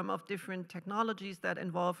spectrum of different technologies that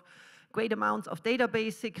involve great amounts of data,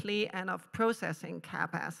 basically, and of processing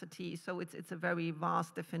capacity. So it's a very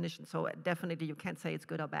vast definition. So definitely you can't say it's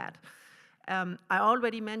good or bad. I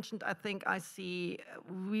already mentioned, I think I see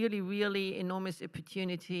really, really enormous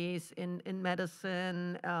opportunities in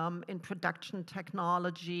medicine, in production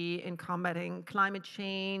technology, in combating climate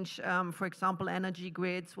change. For example, energy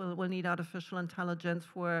grids will need artificial intelligence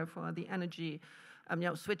for the energy. You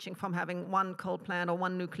know, switching from having one coal plant or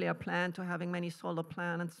one nuclear plant to having many solar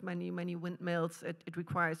plants, many windmills, it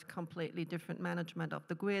requires completely different management of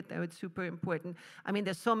the grid. There it's super important. I mean,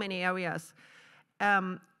 there's so many areas.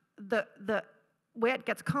 Where it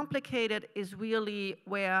gets complicated is really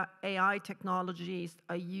where AI technologies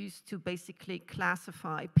are used to basically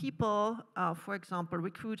classify people. For example,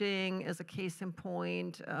 recruiting is a case in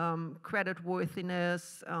point,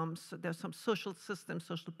 creditworthiness. So there's some social systems,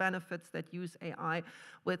 social benefits that use AI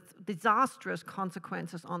with disastrous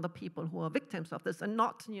consequences on the people who are victims of this, and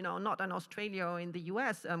not, you know, not in Australia or in the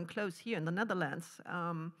US, close here in the Netherlands.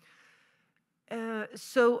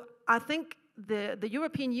 So I think the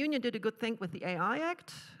European Union did a good thing with the AI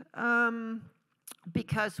Act,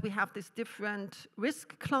 because we have these different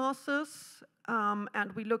risk classes,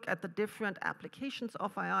 and we look at the different applications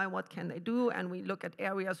of AI, what can they do, and we look at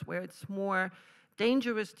areas where it's more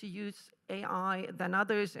dangerous to use AI than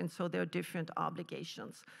others, and so there are different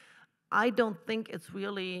obligations. I don't think it's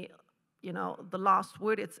really, you know, the last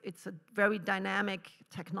word. It's a very dynamic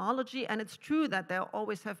technology, and it's true that there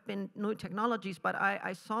always have been new technologies, but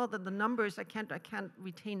I saw that the numbers, I can't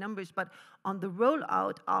retain numbers, but on the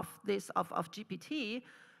rollout of GPT,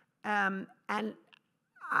 and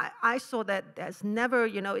I saw that there's never,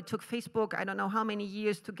 you know, it took Facebook, I don't know how many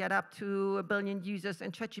years to get up to 1 billion users,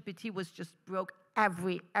 and ChatGPT was just broke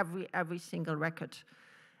every single record.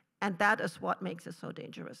 And that is what makes it so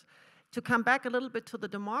dangerous. To come back a little bit to the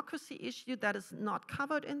democracy issue, that is not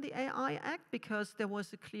covered in the AI Act because there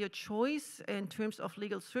was a clear choice in terms of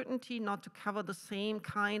legal certainty not to cover the same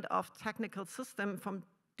kind of technical system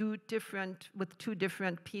with two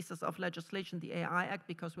different pieces of legislation, the AI Act,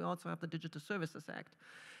 because we also have the Digital Services Act.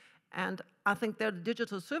 And I think the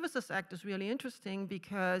Digital Services Act is really interesting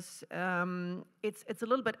because it's a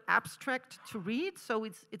little bit abstract to read, so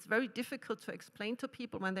it's very difficult to explain to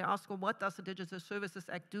people when they ask, well, what does the Digital Services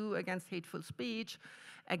Act do against hateful speech,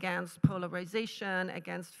 against polarization,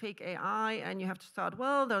 against fake AI, and you have to start,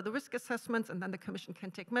 well, there are the risk assessments, and then the Commission can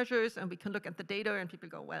take measures, and we can look at the data, and people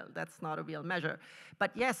go, well, that's not a real measure.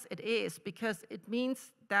 But yes, it is, because it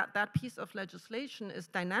means that that piece of legislation is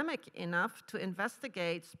dynamic enough to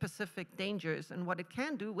investigate specific dangers. And what it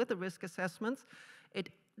can do with the risk assessments, it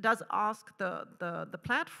does ask the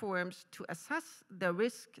platforms to assess the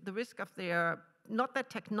risk of their, not their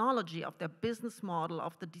technology, of their business model,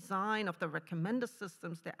 of the design, of the recommender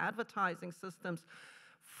systems, their advertising systems,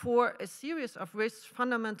 for a series of risks: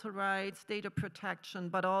 fundamental rights, data protection,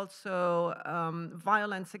 but also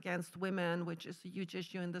violence against women, which is a huge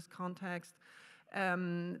issue in this context,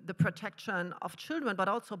 the protection of children, but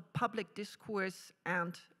also public discourse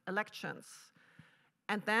and elections.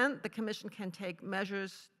 And then the Commission can take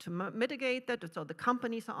measures to mitigate that. So the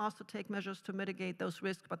companies are asked to take measures to mitigate those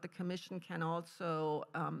risks, but the Commission can also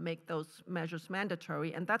make those measures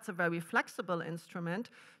mandatory. And that's a very flexible instrument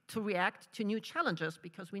to react to new challenges,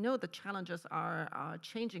 because we know the challenges are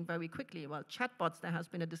changing very quickly. Well, chatbots, there has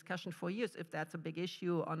been a discussion for years if that's a big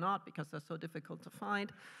issue or not, because they're so difficult to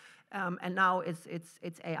find. And now it's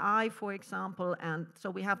AI, for example, and so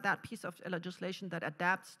we have that piece of legislation that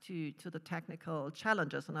adapts to the technical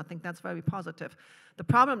challenges, and I think that's very positive. The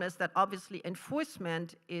problem is that obviously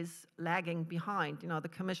enforcement is lagging behind. You know, the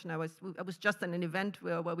Commission, I was just in an event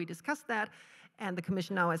where we discussed that, and the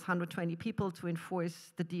Commission now has 120 people to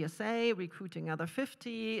enforce the DSA, recruiting other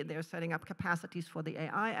 50. They're setting up capacities for the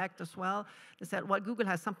AI Act as well. They said, well, Google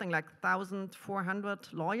has something like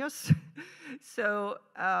 1,400 lawyers. So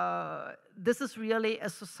this is really a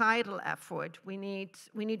societal effort. We need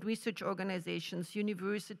research organizations,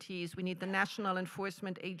 universities, we need the national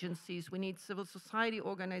enforcement agencies, we need civil society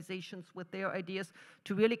organizations with their ideas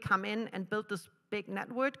to really come in and build this big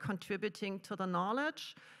network, contributing to the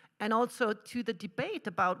knowledge, and also to the debate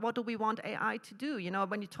about what do we want AI to do. You know,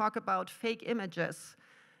 when you talk about fake images,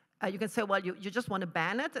 you can say, well, you just want to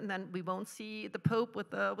ban it, and then we won't see the Pope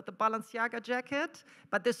with the Balenciaga jacket.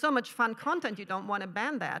 But there's so much fun content, you don't want to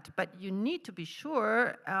ban that. But you need to be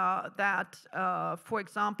sure that, for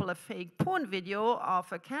example, a fake porn video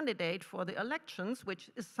of a candidate for the elections,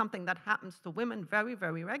 which is something that happens to women very,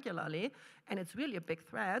 very regularly, and it's really a big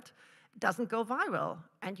threat, doesn't go viral.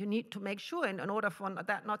 And you need to make sure, and in order for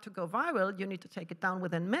that not to go viral, you need to take it down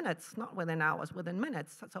within minutes, not within hours, within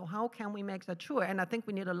minutes. So how can we make that sure? And I think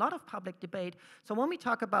we need a lot of public debate. So when we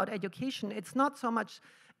talk about education, it's not so much,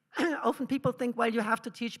 often people think, well, you have to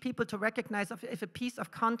teach people to recognize if a piece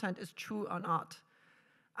of content is true or not.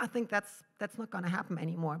 I think that's not going to happen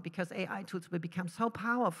anymore, because AI tools will become so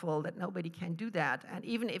powerful that nobody can do that. And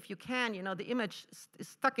even if you can, you know, the image is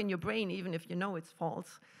stuck in your brain, even if you know it's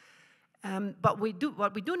false. But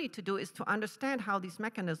what we do need to do is to understand how these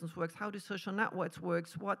mechanisms work, how do social networks work,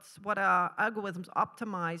 what are algorithms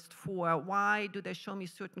optimized for, why do they show me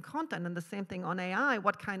certain content, and the same thing on AI,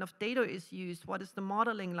 what kind of data is used, what is the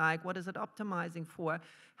modeling like, what is it optimizing for,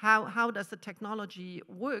 how does the technology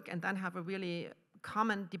work, and then have a really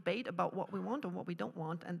common debate about what we want and what we don't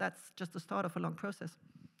want, and that's just the start of a long process.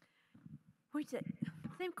 Wojciech,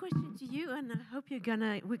 same question to you, and I hope we're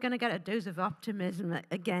gonna get a dose of optimism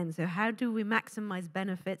again. So how do we maximize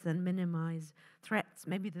benefits and minimize threats?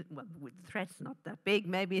 Maybe the threats not that big.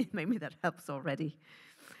 Maybe that helps already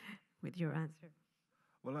with your answer.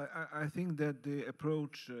 Well, I think that the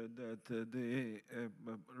approach that the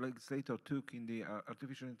legislator took in the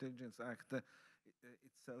Artificial Intelligence Act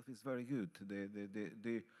itself is very good.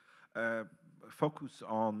 The focus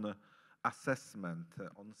on assessment,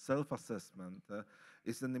 on self-assessment,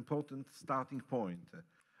 is an important starting point.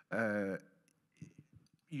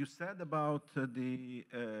 You said about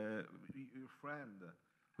your friend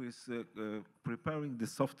who is preparing the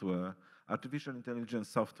software, artificial intelligence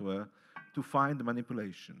software, to find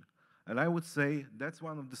manipulation. And I would say that's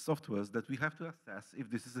one of the softwares that we have to assess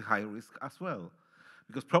if this is a high risk as well.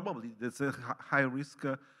 Because probably there's a high risk,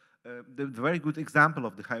 the very good example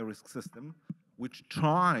of the high risk system, which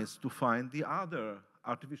tries to find the other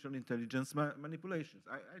artificial intelligence manipulations.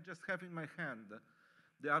 I just have in my hand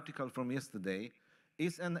the article from yesterday.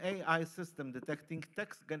 Is an AI system detecting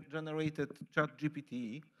text-generated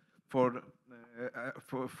ChatGPT for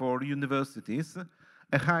universities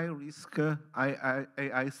a high-risk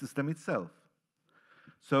AI system itself?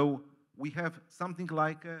 So we have something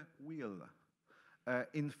like a wheel.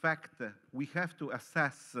 In fact, we have to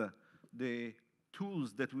assess the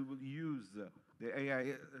tools that we will use, the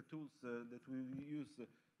AI tools that we will use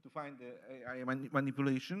to find the AI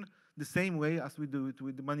manipulation, the same way as we do it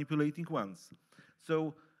with the manipulating ones.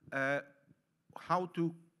 So how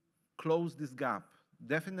to close this gap?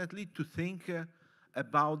 Definitely to think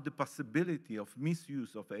about the possibility of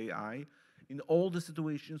misuse of AI in all the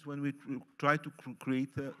situations when we try to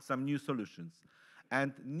create some new solutions.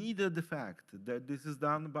 And neither the fact that this is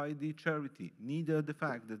done by the charity, neither the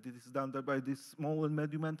fact that it is done by the small and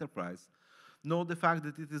medium enterprise, nor the fact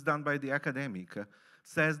that it is done by the academic,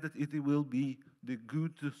 says that it will be the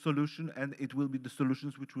good solution and it will be the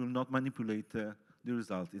solutions which will not manipulate the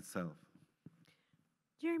result itself.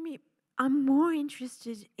 Jeremy, I'm more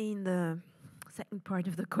interested in the second part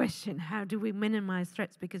of the question. How do we minimize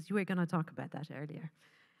threats? Because you were going to talk about that earlier.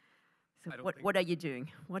 So what are you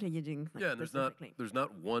doing? What are you doing Yeah, and specifically? there's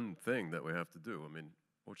not one thing that we have to do. I mean,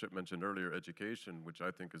 Wojciech mentioned earlier education, which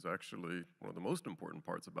I think is actually one of the most important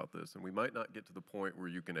parts about this. And we might not get to the point where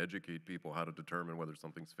you can educate people how to determine whether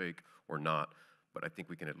something's fake or not, but I think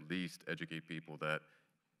we can at least educate people that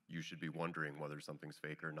you should be wondering whether something's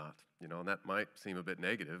fake or not. You know, and that might seem a bit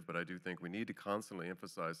negative, but I do think we need to constantly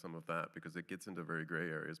emphasize some of that because it gets into very gray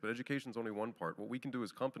areas. But education's only one part. What we can do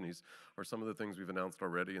as companies are some of the things we've announced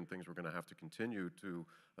already and things we're going to have to continue to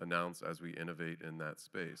announce as we innovate in that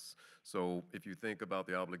space. So if you think about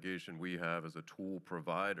the obligation we have as a tool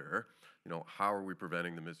provider, you know, how are we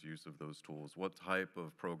preventing the misuse of those tools? What type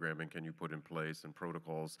of programming can you put in place and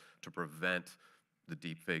protocols to prevent the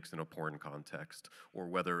deep fakes in a porn context, or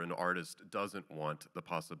whether an artist doesn't want the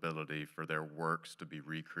possibility for their works to be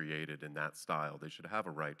recreated in that style. They should have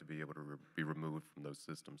a right to be able to be removed from those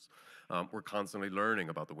systems. We're constantly learning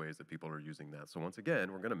about the ways that people are using that. So once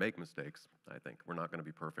again, we're going to make mistakes, I think. We're not going to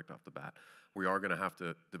be perfect off the bat. We are going to have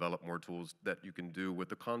to develop more tools that you can do with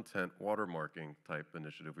the content watermarking type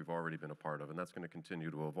initiative we've already been a part of, and that's going to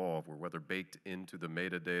continue to evolve, where whether baked into the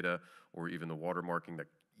metadata or even the watermarking, that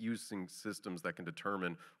using systems that can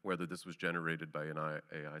determine whether this was generated by an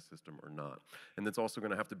AI system or not. And it's also going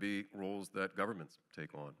to have to be roles that governments take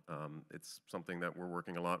on. It's something that we're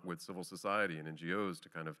working a lot with civil society and NGOs to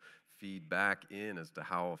kind of feed back in as to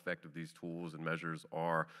how effective these tools and measures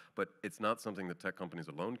are. But it's not something that tech companies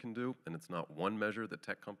alone can do, and it's not one measure that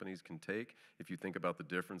tech companies can take. If you think about the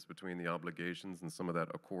difference between the obligations, and some of that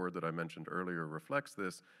accord that I mentioned earlier reflects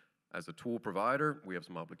this, as a tool provider, we have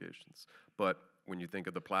some obligations. But when you think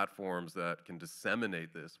of the platforms that can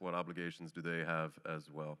disseminate this, what obligations do they have as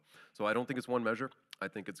well? So I don't think it's one measure. I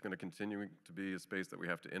think it's going to continue to be a space that we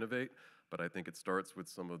have to innovate, but I think it starts with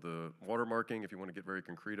some of the watermarking, if you want to get very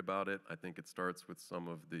concrete about it. I think it starts with some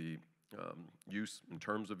of the use, in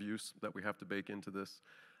terms of use, that we have to bake into this,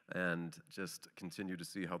 and just continue to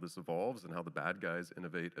see how this evolves and how the bad guys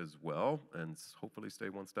innovate as well, and hopefully stay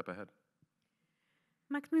one step ahead.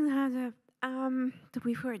 Max Mühlhäuser,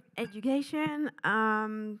 we've heard education.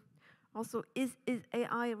 Also, is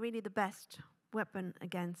AI really the best weapon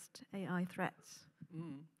against AI threats?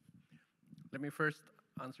 Let me first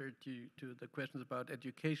answer to the questions about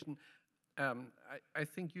education. I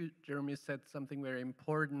think you, Jeremy, said something very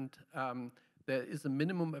important. There is a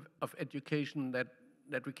minimum of education that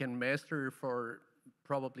we can master for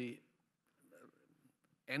probably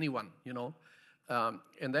anyone, you know,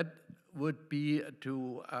 and that would be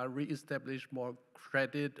to reestablish more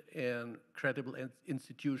credit and credible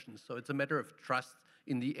institutions. So it's a matter of trust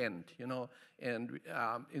in the end, you know, and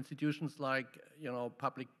institutions like, you know,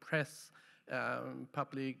 public press,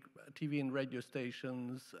 public TV and radio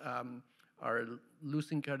stations are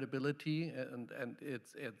losing credibility, and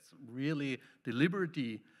it's really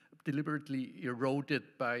deliberately eroded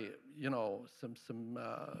by, you know, some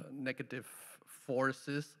negative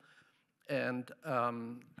forces. And how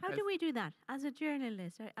do we do that as a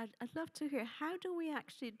journalist? I'd love to hear, how do we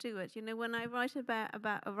actually do it? You know, when I write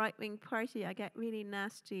about a right-wing party, I get really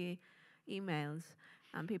nasty emails,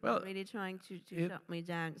 and people are really trying to shut me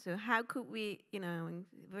down. So how could we, you know, in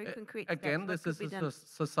very concrete steps, again, this is a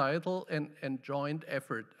societal and joint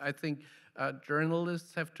effort. I think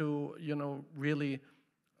journalists have to, you know, really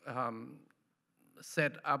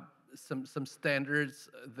set up some standards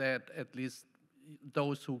that at least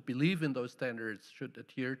those who believe in those standards should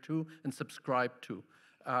adhere to and subscribe to.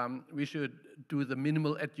 We should do the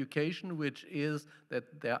minimal education, which is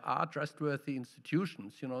that there are trustworthy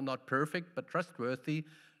institutions, you know, not perfect, but trustworthy.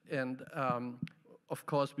 And of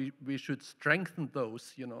course, we should strengthen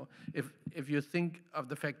those, you know. If you think of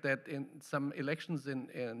the fact that in some elections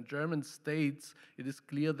in German states, it is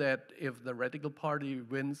clear that if the radical party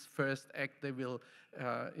wins first act, they will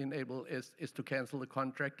enable is to cancel the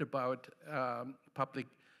contract about public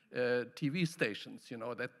TV stations, you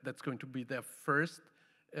know, that's going to be their first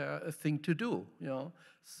thing to do, you know.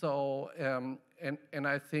 So, and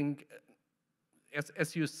I think,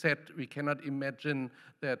 as you said, we cannot imagine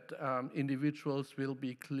that individuals will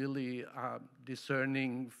be clearly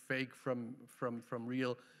discerning fake from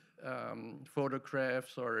real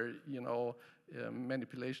photographs or, you know,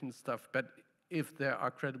 manipulation stuff. But if there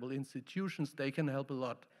are credible institutions, they can help a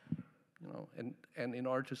lot, you know. And in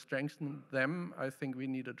order to strengthen them, I think we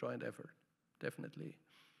need a joint effort, definitely.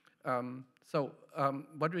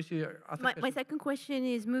 What was your other question? My second question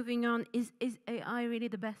is moving on. Is AI really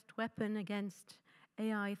the best weapon against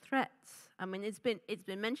AI threats? I mean, it's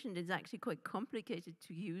been mentioned. It's actually quite complicated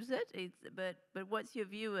to use it. But what's your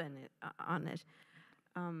view on it?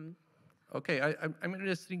 Okay, I'm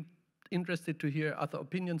interested to hear other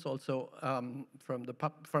opinions also from the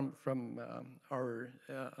from our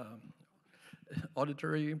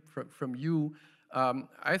auditory, from you.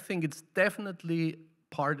 I think it's definitely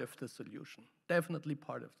part of the solution. Definitely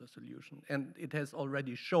part of the solution, and it has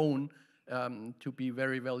already shown to be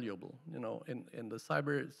very valuable, you know, in the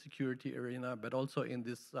cybersecurity arena, but also in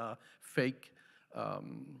this fake,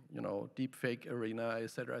 you know, deep fake arena, et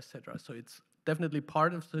cetera, et cetera. So it's definitely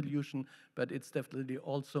part of the solution, but it's definitely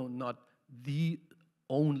also not the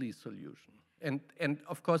only solution. And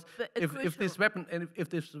of course, if this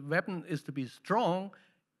weapon is to be strong,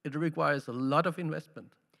 it requires a lot of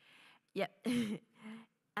investment. Yeah,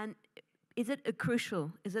 and is it a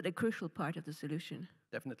crucial part of the solution?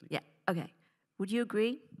 Definitely. Yeah. Okay. Would you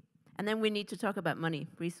agree? And then we need to talk about money,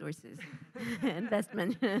 resources,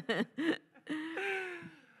 investment.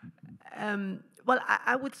 Well,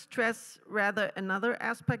 I would stress rather another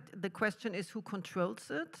aspect. The question is who controls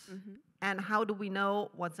it, and how do we know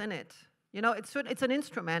what's in it? You know, it's an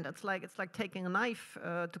instrument. It's like taking a knife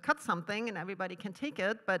to cut something, and everybody can take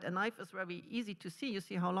it. But a knife is very easy to see. You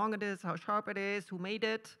see how long it is, how sharp it is, who made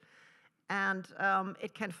it, and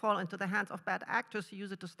it can fall into the hands of bad actors who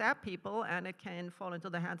use it to stab people, and it can fall into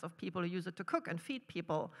the hands of people who use it to cook and feed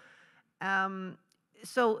people.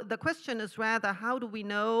 So the question is rather, how do we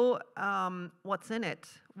know what's in it?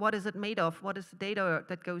 What is it made of? What is the data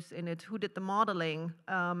that goes in it? Who did the modeling?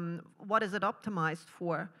 What is it optimized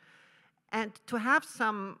for? And to have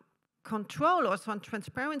some control or some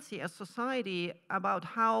transparency as society about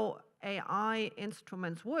how AI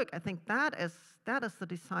instruments work, I think that is the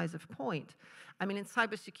decisive point. I mean, in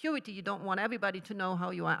cybersecurity, you don't want everybody to know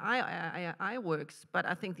how your AI works, but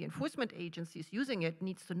I think the enforcement agencies using it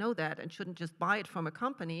needs to know that and shouldn't just buy it from a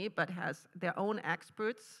company, but has their own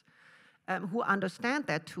experts who understand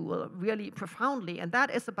that tool really profoundly. And that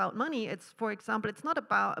is about money. It's, for example, it's not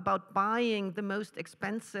about buying the most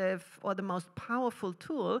expensive or the most powerful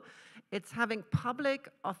tool. It's having public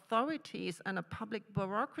authorities and a public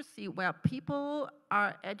bureaucracy where people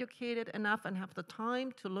are educated enough and have the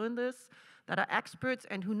time to learn this, that are experts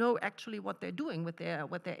and who know actually what they're doing with their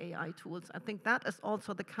AI tools. I think that is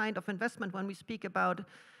also the kind of investment when we speak about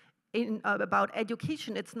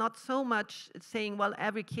education. It's not so much saying, well,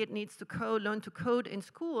 every kid needs to learn to code in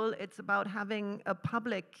school. It's about having a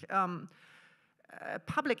public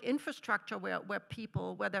infrastructure where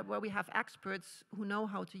we have experts who know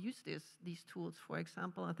how to use these tools, for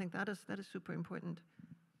example. I think that is super important.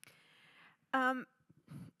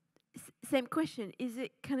 Same question.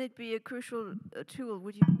 Can it be a crucial tool?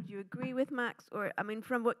 Would you agree with Max? Or, I mean,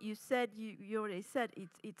 from what you said, you already said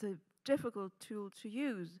it's a difficult tool to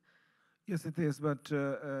use. Yes, it is, but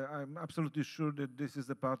I'm absolutely sure that this is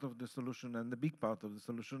a part of the solution and a big part of the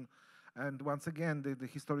solution. And once again, the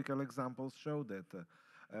historical examples show that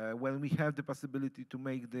when we have the possibility to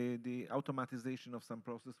make the automatization of some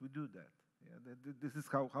process, we do that. Yeah, this is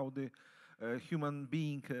how the human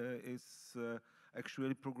being is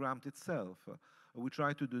actually programmed itself. We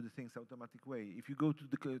try to do the things automatic way. If you go to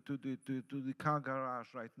the car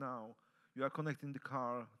garage right now, you are connecting the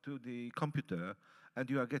car to the computer, and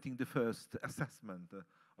you are getting the first assessment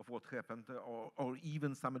of what happened, or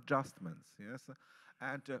even some adjustments. Yes,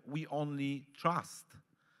 and we only trust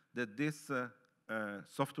that this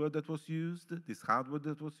software that was used, this hardware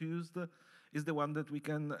that was used, is the one that we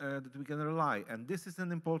can rely. And this is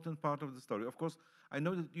an important part of the story. Of course, I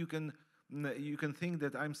know that you can think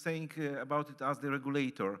that I'm saying about it as the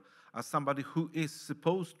regulator, as somebody who is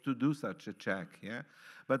supposed to do such a check. Yeah,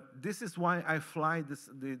 but this is why I fly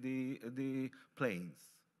the planes,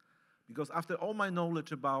 because after all my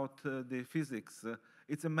knowledge about the physics,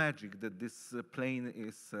 it's a magic that this plane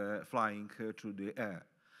is flying through the air.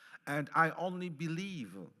 And I only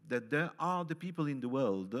believe that there are the people in the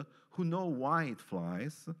world who know why it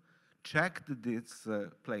flies, checked this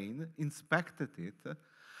plane, inspected it,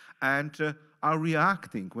 and are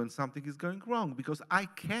reacting when something is going wrong, because I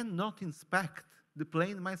cannot inspect the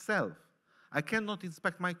plane myself. I cannot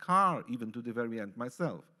inspect my car even to the very end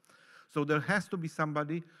myself. So there has to be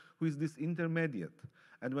somebody who is this intermediate.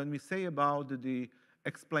 And when we say about the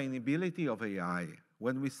explainability of AI,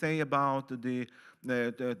 when we say about the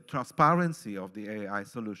transparency of the AI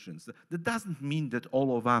solutions, that doesn't mean that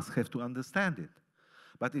all of us have to understand it.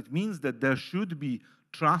 But it means that there should be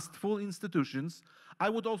trustful institutions, I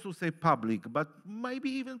would also say public, but maybe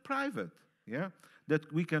even private, yeah,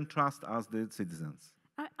 that we can trust as the citizens.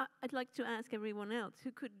 I'd like to ask everyone else,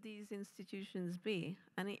 who could these institutions be?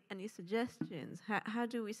 Any suggestions? How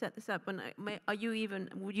do we set this up? And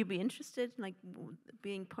would you be interested, like,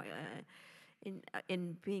 being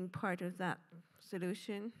in being part of that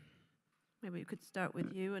solution? Maybe we could start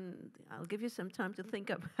with you, and I'll give you some time to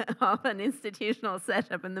think of an institutional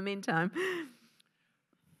setup in the meantime.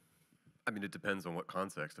 I mean, it depends on what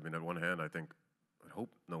context. I mean, on one hand, I hope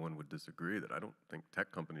no one would disagree that I don't think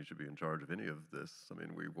tech companies should be in charge of any of this. I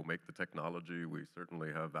mean, we will make the technology. We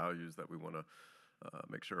certainly have values that we want to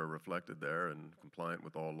make sure are reflected there and compliant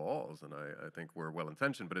with all laws, and I think we're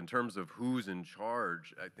well-intentioned. But in terms of who's in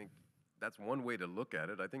charge, I think that's one way to look at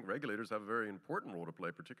it. I think regulators have a very important role to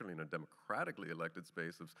play, particularly in a democratically elected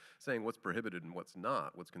space, of saying what's prohibited and what's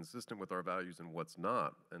not, what's consistent with our values and what's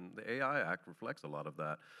not. And the AI Act reflects a lot of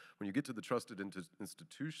that. When you get to the trusted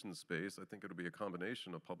institution space, I think it'll be a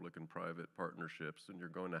combination of public and private partnerships, and you're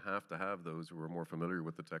going to have those who are more familiar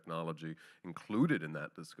with the technology included in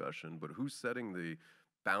that discussion. But who's setting the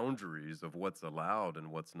boundaries of what's allowed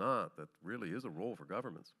and what's not, that really is a role for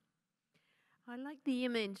governments. I like the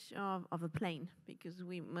image of a plane, because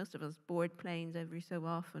most of us board planes every so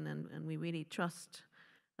often, and we really trust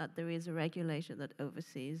that there is a regulator that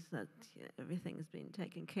oversees that everything is being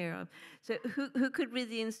taken care of. So who could be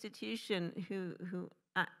the institution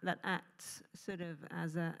that acts sort of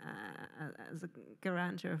as a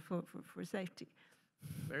guarantor for safety?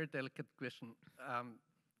 Very delicate question.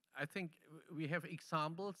 I think we have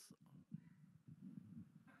examples.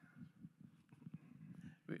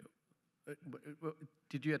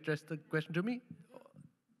 Did you address the question to me?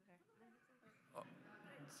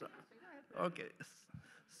 Oh, okay,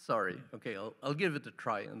 sorry. Okay, I'll give it a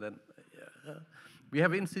try, and then we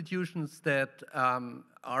have institutions that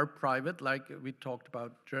are private, like we talked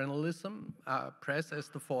about journalism, press as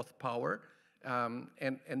the fourth power,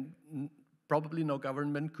 and probably no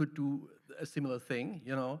government could do a similar thing,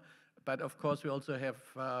 you know. But of course, we also have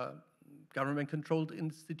government-controlled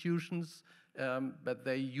institutions. But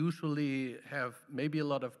they usually have maybe a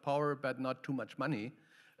lot of power, but not too much money.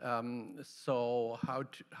 So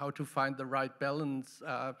how to find the right balance?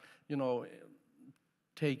 You know,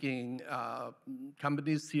 taking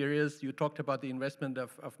companies serious. You talked about the investment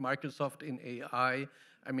of Microsoft in AI.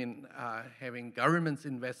 I mean, having governments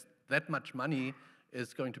invest that much money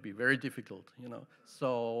is going to be very difficult, you know.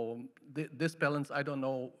 So this balance, I don't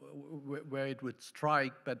know where it would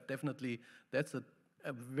strike, but definitely that's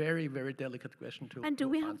a very, very delicate question to answer. And do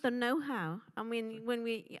we have the know-how? I mean, when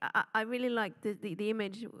I really like the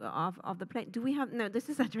image of the plane. Do we have, no, this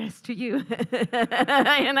is addressed to you.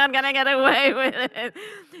 You're not going to get away with it.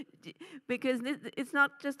 Because it's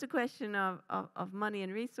not just a question of money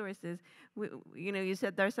and resources. You know, you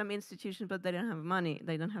said there are some institutions, but they don't have money.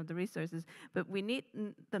 They don't have the resources. But we need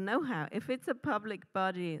the know-how. If it's a public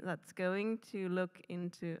body that's going to look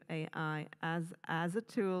into AI as a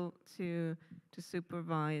tool to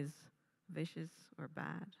supervise vicious or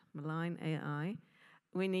bad, malign AI,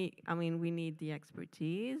 we need the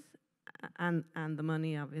expertise and the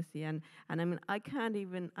money, obviously. And I mean, I can't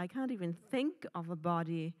even think of a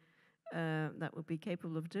body that would be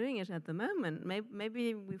capable of doing it at the moment.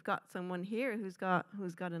 Maybe we've got someone here who's got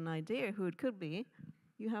an idea who it could be.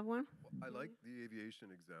 You have one? I like the aviation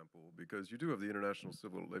example, because you do have the International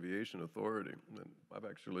Civil Aviation Authority, and I've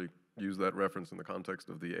actually used that reference in the context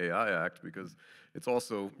of the AI Act, because it's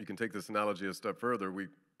also, you can take this analogy a step further, we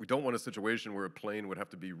don't want a situation where a plane would have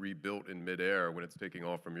to be rebuilt in midair when it's taking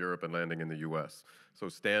off from Europe and landing in the US. So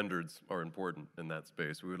standards are important in that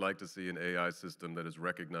space. We would like to see an AI system that is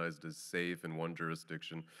recognized as safe in one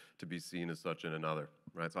jurisdiction to be seen as such in another,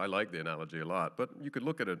 right? So I like the analogy a lot, but you could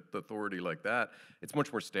look at an authority like that. It's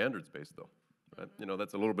much more standards-based though. Right? You know,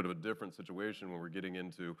 that's a little bit of a different situation when we're getting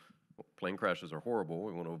into, well, plane crashes are horrible,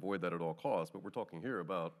 we want to avoid that at all costs, but we're talking here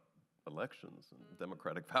about elections and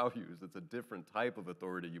democratic values. It's a different type of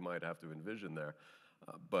authority you might have to envision there.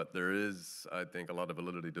 But there is, I think, a lot of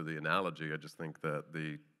validity to the analogy. I just think that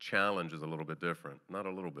the challenge is a little bit different. Not a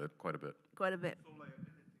little bit, quite a bit. Quite a bit.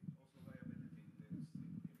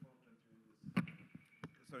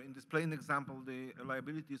 So in this plain example, the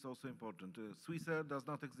liability is also important. Swissair does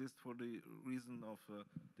not exist for the reason of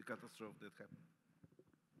the catastrophe that happened.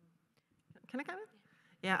 can I come in?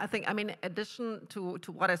 Yeah, I think, in addition to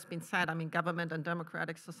what has been said, government and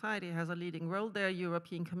democratic society has a leading role there,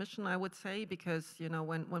 European Commission, I would say, because,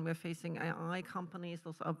 when we're facing AI companies,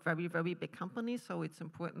 those are very, very big companies, so it's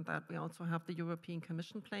important that we also have the European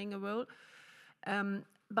Commission playing a role.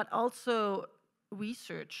 But also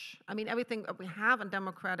research. Everything we have in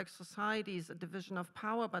democratic societies, a division of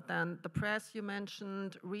power, but then the press you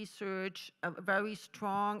mentioned, research, a very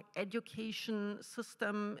strong education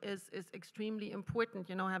system is extremely important,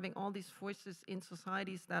 having all these forces in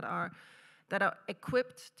societies that are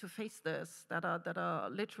equipped to face this, that are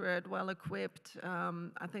literate, well-equipped.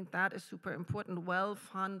 I think that is super important,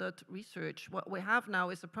 well-funded research. What we have now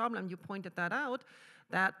is a problem, you pointed that out,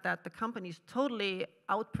 that the companies totally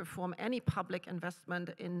outperform any public investment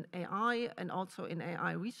in AI and also in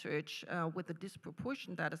AI research with a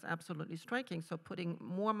disproportion that is absolutely striking. So putting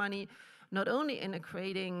more money not only in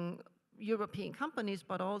creating European companies,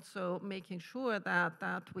 but also making sure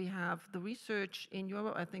that we have the research in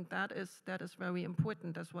Europe. I think that is very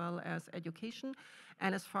important, as well as education.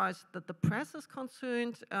 And as far as the press is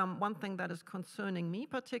concerned, one thing that is concerning me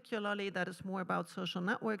particularly, that is more about social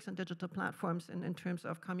networks and digital platforms in terms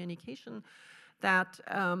of communication, that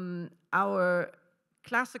our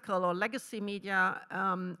classical or legacy media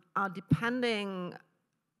are depending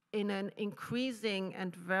in an increasing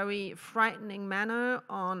and very frightening manner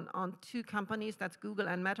on two companies, that's Google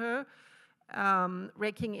and Meta,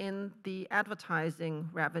 raking in the advertising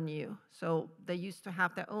revenue. So they used to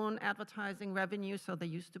have their own advertising revenue, so they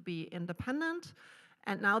used to be independent,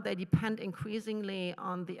 and now they depend increasingly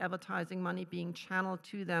on the advertising money being channeled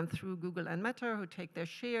to them through Google and Meta, who take their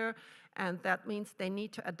share, and that means they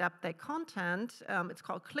need to adapt their content. It's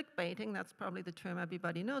called clickbaiting, that's probably the term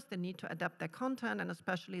everybody knows. They need to adapt their content, and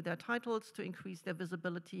especially their titles, to increase their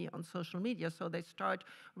visibility on social media. So they start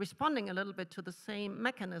responding a little bit to the same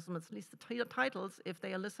mechanism, at least the titles, if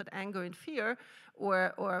they elicit anger and fear,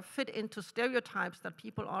 or fit into stereotypes that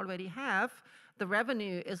people already have, the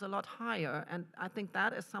revenue is a lot higher. And I think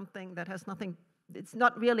that is something that has nothing, it's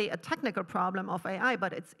not really a technical problem of AI,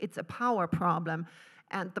 but it's a power problem.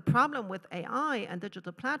 And the problem with AI and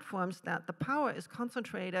digital platforms, that the power is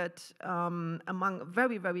concentrated among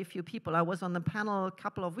very, very few people. I was on the panel a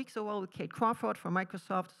couple of weeks ago with Kate Crawford from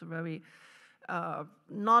Microsoft, who's a very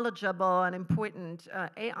knowledgeable and important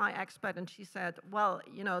AI expert, and she said, well,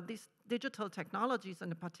 these digital technologies,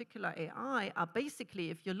 and in particular AI, are basically,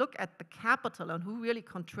 if you look at the capital and who really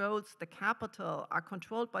controls the capital, are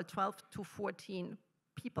controlled by 12 to 14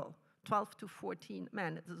 people. 12 to 14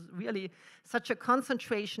 men. It is really such a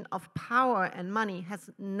concentration of power and money has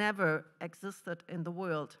never existed in the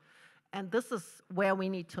world. And this is where we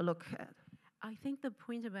need to look at. I think the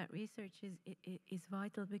point about research is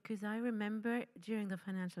vital, because I remember during the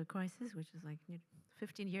financial crisis, which is like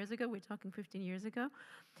 15 years ago, we're talking 15 years ago,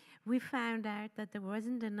 we found out that there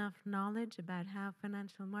wasn't enough knowledge about how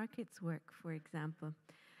financial markets work, for example.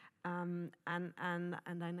 And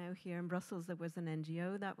I know here in Brussels there was an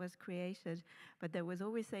NGO that was created, but there was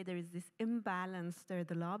always say there is this imbalance. There are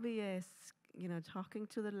the lobbyists, talking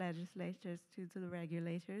to the legislators, to the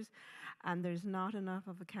regulators, and there's not enough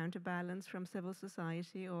of a counterbalance from civil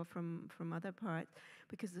society or from other parts,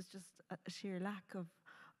 because there's just a sheer lack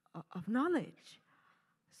of knowledge.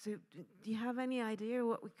 So do you have any idea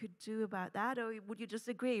what we could do about that, or would you just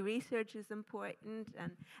agree research is important,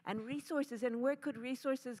 and resources, and where could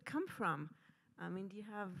resources come from? Do you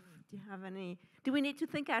have any? Do we need to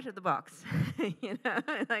think out of the box?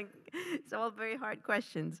 It's all very hard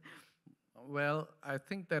questions. Well, I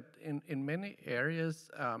think that in many areas,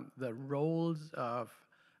 the roles of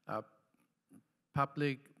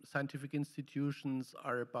public scientific institutions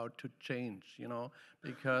are about to change,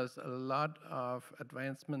 because a lot of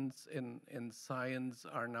advancements in science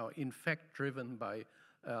are now in fact driven by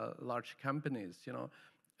large companies,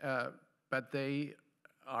 but they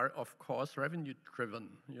are of course revenue driven,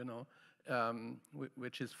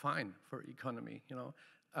 which is fine for economy,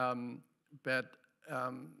 but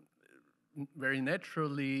very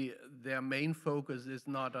naturally, their main focus is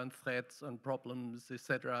not on threats, on problems,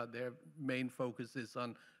 etc. Their main focus is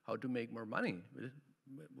on how to make more money,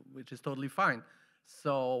 which is totally fine.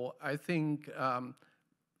 So I think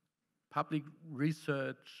public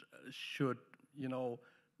research should,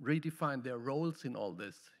 redefine their roles in all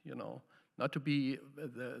this, not to be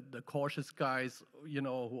the cautious guys,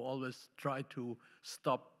 who always try to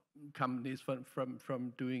stop companies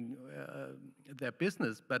from doing their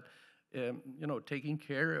business, but taking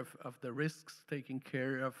care of the risks, taking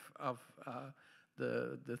care of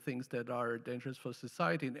the things that are dangerous for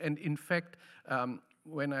society. And in fact,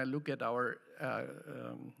 when I look at our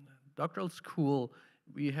doctoral school,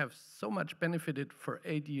 we have so much benefited for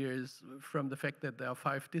 8 years from the fact that there are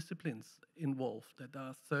 5 disciplines involved, that there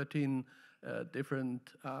are 13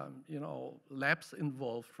 different labs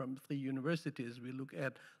involved from 3 universities. We look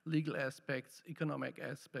at legal aspects, economic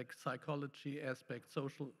aspects, psychology aspects,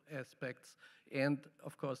 social aspects, and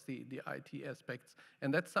of course the IT aspects.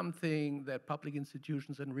 And that's something that public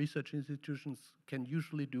institutions and research institutions can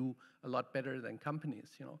usually do a lot better than companies,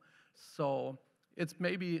 So it's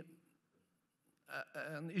maybe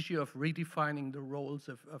an issue of redefining the roles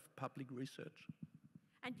of public research.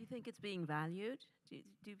 And do you think it's being valued?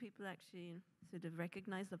 Do people actually sort of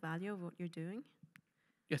recognize the value of what you're doing?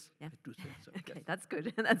 Yes, Yeah. I do think so. Okay, Yes. that's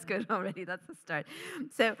good. That's good already. That's a start.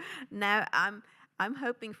 So now I'm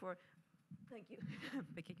hoping for. Thank you. I'm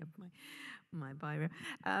picking up my biro.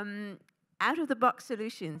 Out of the box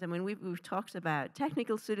solutions. I mean, we've talked about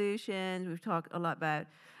technical solutions. We've talked a lot about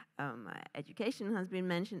education has been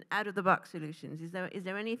mentioned. Out of the box solutions. Is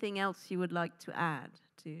there anything else you would like to add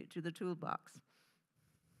to the toolbox?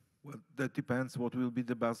 Well, that depends what will be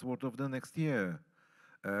the buzzword of the next year.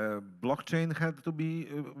 Blockchain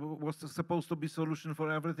was supposed to be solution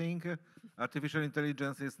for everything. Artificial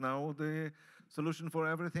intelligence is now the solution for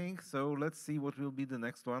everything. So let's see what will be the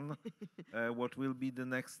next one. What will be the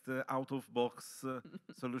next out-of-box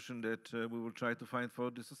solution that we will try to find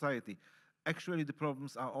for the society. Actually, the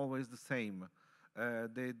problems are always the same.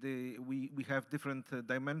 We have different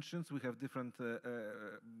dimensions. We have different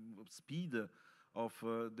speed of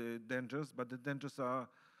the dangers, but the dangers are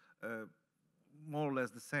more or less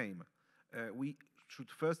the same. We should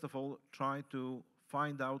first of all try to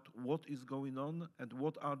find out what is going on and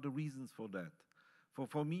what are the reasons for that.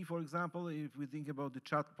 For me, for example, if we think about the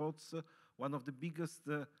chatbots, one of the biggest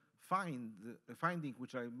finding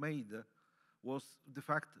which I made was the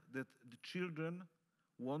fact that the children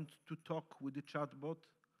want to talk with the chatbot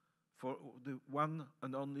for the one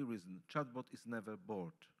and only reason. Chatbot is never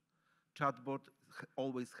bored. Chatbot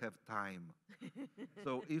always have time.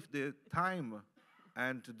 So if the time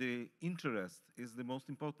and the interest is the most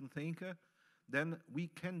important thing, then we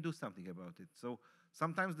can do something about it. So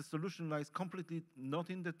sometimes the solution lies completely not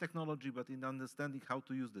in the technology, but in understanding how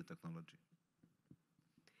to use the technology.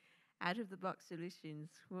 Out of the box solutions,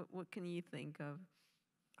 what can you think of?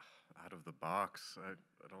 Out of the box,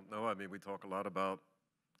 I don't know. I mean, we talk a lot about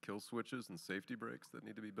kill switches and safety brakes that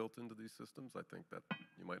need to be built into these systems. I think that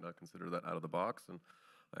you might not consider that out of the box, and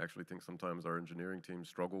I actually think sometimes our engineering teams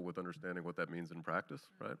struggle with understanding what that means in practice,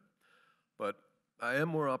 right? But I am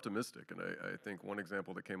more optimistic, and I think one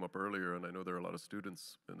example that came up earlier, and I know there are a lot of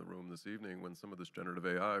students in the room this evening, when some of this generative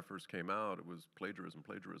AI first came out, it was plagiarism.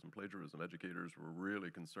 Educators were really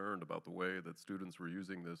concerned about the way that students were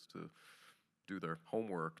using this to do their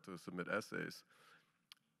homework, to submit essays.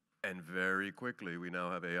 And very quickly, we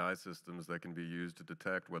now have AI systems that can be used to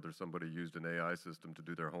detect whether somebody used an AI system to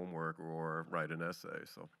do their homework or write an essay.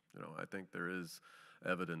 So, I think there is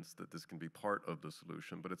evidence that this can be part of the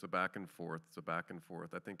solution, but it's a back and forth.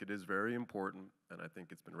 I think it is very important, and I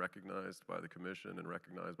think it's been recognized by the Commission and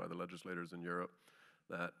recognized by the legislators in Europe,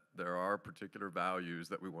 that there are particular values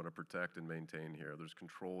that we want to protect and maintain here. There's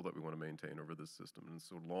control that we want to maintain over this system. And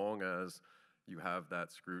so long as you have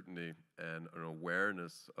that scrutiny and an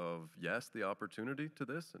awareness of, yes, the opportunity to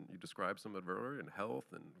this, and you described some of it earlier in health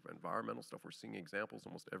and environmental stuff. We're seeing examples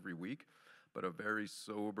almost every week, but a very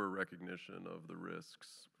sober recognition of the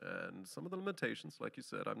risks and some of the limitations. Like you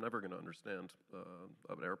said, I'm never going to understand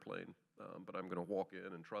an airplane, but I'm going to walk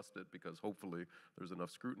in and trust it because hopefully there's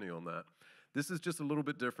enough scrutiny on that. This is just a little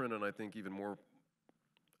bit different, and I think even more,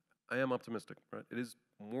 I am optimistic, right? It is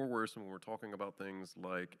more worse when we're talking about things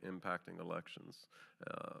like impacting elections,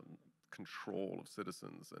 control of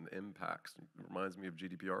citizens and impacts. It reminds me of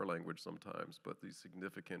GDPR language sometimes, but these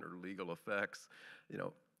significant or legal effects,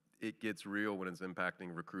 it gets real when it's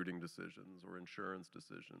impacting recruiting decisions or insurance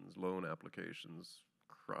decisions, loan applications,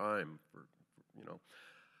 crime,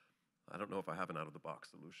 I don't know if I have an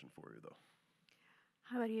out-of-the-box solution for you, though.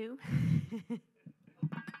 How about you?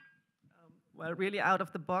 Well, really out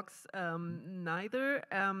of the box, neither.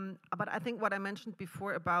 But I think what I mentioned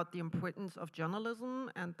before about the importance of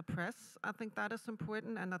journalism and the press, I think that is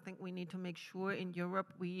important. And I think we need to make sure in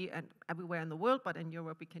Europe, and everywhere in the world, but in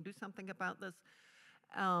Europe we can do something about this,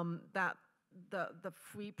 that the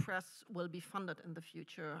free press will be funded in the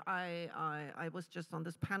future. I was just on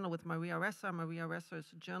this panel with Maria Ressa. Maria Ressa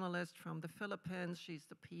is a journalist from the Philippines. She's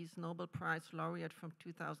the Peace Nobel Prize laureate from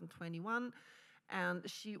 2021. And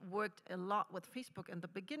she worked a lot with Facebook in the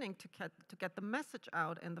beginning to get the message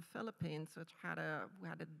out in the Philippines, which had a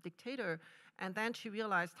dictator. And then she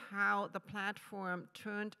realized how the platform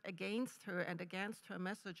turned against her and against her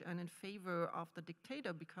message and in favor of the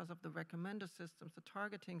dictator because of the recommender systems, the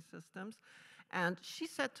targeting systems. And she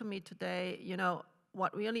said to me today, you know,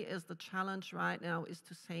 what really is the challenge right now is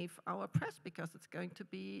to save our press because it's going to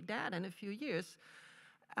be dead in a few years.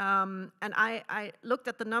 And I looked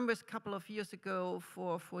at the numbers a couple of years ago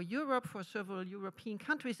for Europe, for several European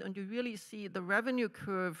countries, and you really see the revenue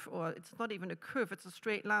curve, or it's not even a curve, it's a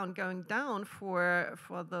straight line going down for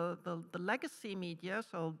the legacy media,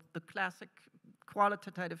 so the classic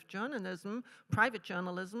qualitative journalism, private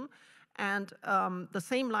journalism, and the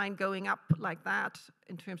same line going up like that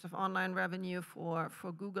in terms of online revenue for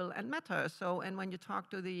Google and Meta. So, and when you talk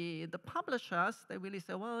to the publishers, they really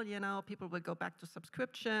say, well, you know, people will go back to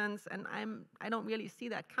subscriptions, and I don't really see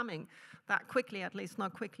that coming that quickly, at least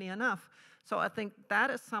not quickly enough. So I think that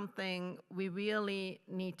is something we really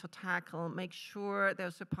need to tackle, make sure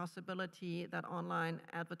there's a possibility that online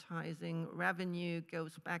advertising revenue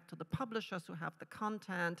goes back to the publishers who have the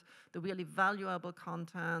content, the really valuable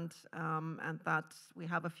content, and that we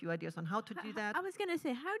have a few ideas on how to do that. I was going to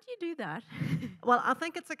say, how do you do that? Well, I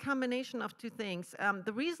think it's a combination of two things.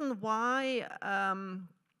 The reason why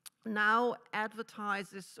now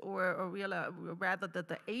advertisers, or rather that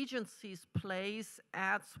the agencies place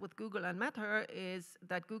ads with Google and Meta, is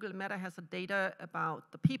that Google and Meta has a data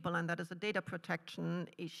about the people, and that is a data protection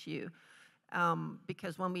issue.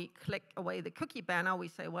 Because when we click away the cookie banner, we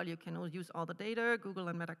say, well, you can use all the data, Google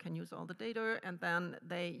and Meta can use all the data, and then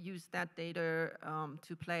they use that data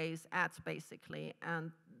to place ads, basically.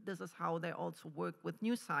 And this is how they also work with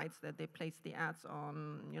news sites, that they place the ads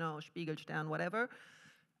on, you know, Spiegel, Stern, whatever.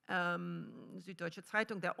 Süddeutsche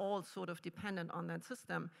Zeitung, they're all sort of dependent on that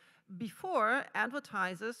system. Before,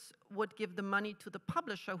 advertisers would give the money to the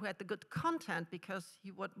publisher who had the good content, because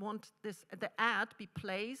he would want the ad be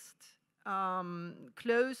placed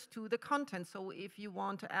close to the content. So if you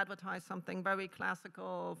want to advertise something very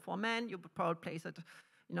classical for men, you would probably place it,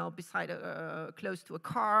 you know, beside close to a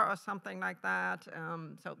car or something like that.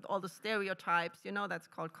 So all the stereotypes, you know, that's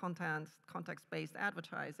called context-based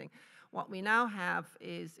advertising. What we now have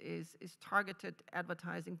is targeted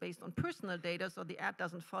advertising based on personal data, so the ad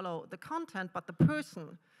doesn't follow the content, but the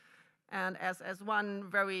person. And as one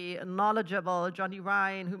very knowledgeable, Johnny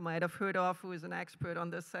Ryan, who might have heard of, who is an expert on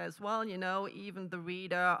this, says, well, you know, even the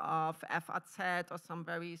reader of FAZ or some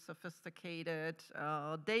very sophisticated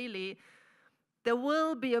daily, there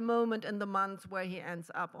will be a moment in the month where he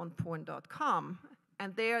ends up on porn.com.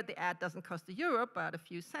 And there, the ad doesn't cost €1, but a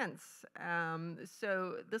few cents.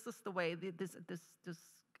 So this is the way this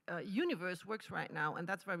universe works right now, and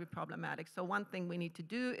that's very problematic. So one thing we need to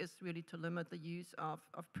do is really to limit the use of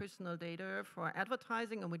personal data for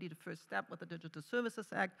advertising, and we need a first step with the Digital Services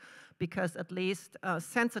Act, because at least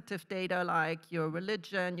sensitive data like your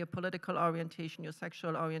religion, your political orientation, your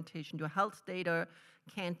sexual orientation, your health data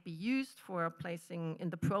can't be used for placing in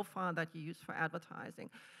the profile that you use for advertising.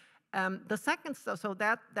 The second, so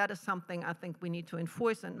that is something I think we need to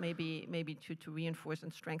enforce, and maybe to reinforce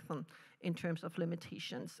and strengthen in terms of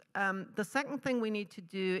limitations. The second thing we need to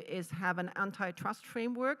do is have an antitrust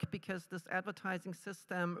framework, because this advertising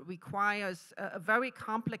system requires a very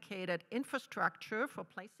complicated infrastructure for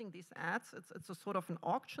placing these ads. It's a sort of an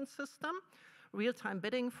auction system, real-time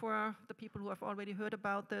bidding for the people who have already heard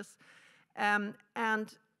about this.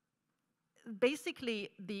 And basically,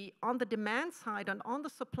 on the demand side and on the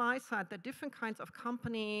supply side, there are different kinds of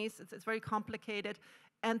companies. It's very complicated,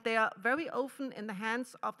 and they are very often in the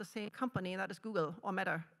hands of the same company, that is Google or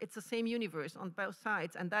Meta. It's the same universe on both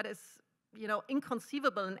sides, and that is, you know,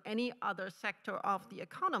 inconceivable in any other sector of the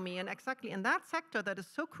economy. And exactly in that sector that is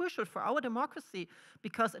so crucial for our democracy,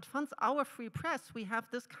 because it funds our free press, we have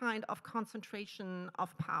this kind of concentration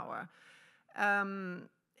of power.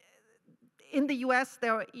 In the US,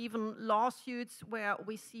 there are even lawsuits where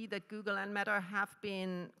we see that Google and Meta have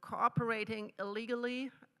been cooperating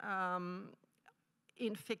illegally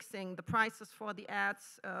in fixing the prices for the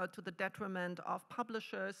ads to the detriment of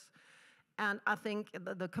publishers. And I think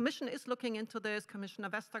the Commission is looking into this. Commissioner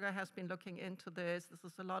Vestager has been looking into this. This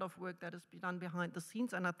is a lot of work that is done behind the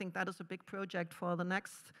scenes, and I think that is a big project for the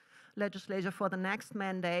next legislature, for the next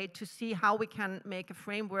mandate, to see how we can make a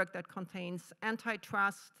framework that contains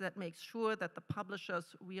antitrust, that makes sure that the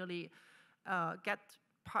publishers really get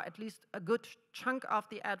at least a good chunk of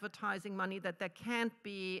the advertising money, that there can't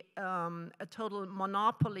be a total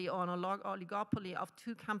monopoly or an oligopoly of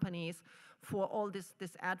two companies for all this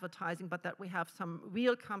advertising, but that we have some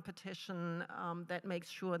real competition that makes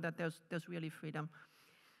sure that there's really freedom.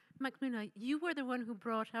 Max Mühlhäuser, you were the one who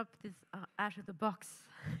brought up this out-of-the-box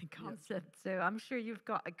concept, so I'm sure you've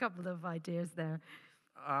got a couple of ideas there.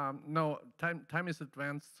 No, time is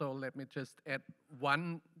advanced, so let me just add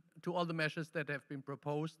one to all the measures that have been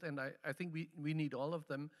proposed, and I think we need all of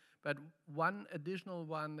them, but one additional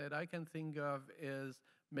one that I can think of is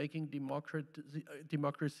making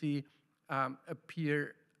democracy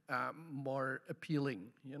appear more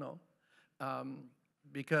appealing, you know,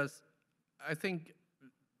 because I think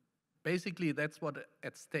basically that's what's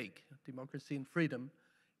at stake, democracy and freedom,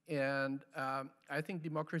 and I think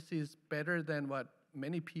democracy is better than what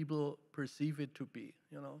many people perceive it to be,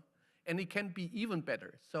 you know. And it can be even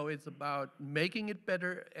better. So it's about making it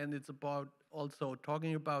better, and it's about also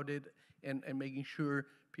talking about it and making sure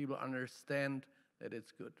people understand that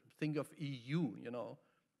it's good. Think of EU, you know,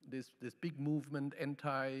 this big movement,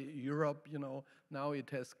 anti-Europe, you know, now it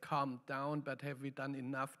has calmed down, but have we done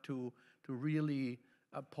enough to really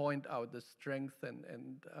point out the strength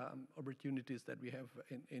and opportunities that we have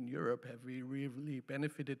in Europe? Have we really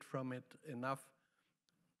benefited from it enough?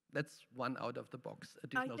 That's one out of the box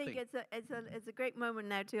additional thing. I think it's a great moment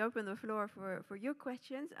now to open the floor for your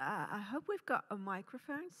questions. I hope we've got a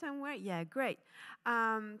microphone somewhere. Yeah, great.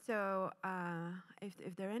 So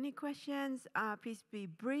if there are any questions, please be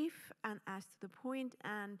brief and ask to the point.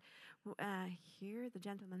 And here, the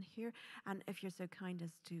gentleman here, and if you're so kind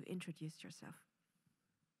as to introduce yourself.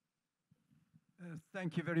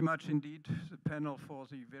 Thank you very much indeed, the panel, for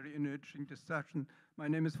the very enriching discussion. My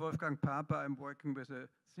name is Wolfgang Pape. I'm working with a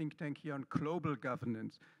think tank here on global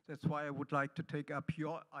governance. That's why I would like to take up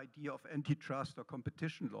your idea of antitrust or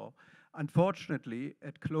competition law. Unfortunately,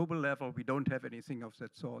 at global level, we don't have anything of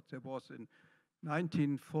that sort. There was in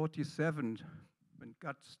 1947, when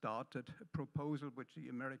GATT started, a proposal which the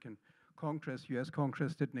American Congress, US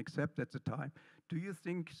Congress, didn't accept at the time. Do you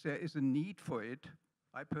think there is a need for it?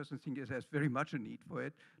 I personally think it has very much a need for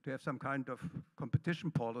it, to have some kind of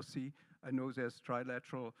competition policy. I know there's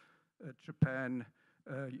trilateral Japan,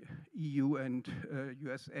 EU and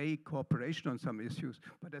USA cooperation on some issues,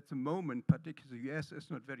 but at the moment, particularly the US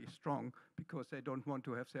is not very strong because they don't want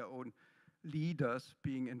to have their own leaders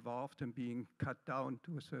being involved and being cut down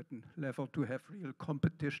to a certain level to have real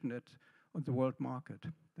competition on the world market.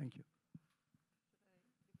 Thank you.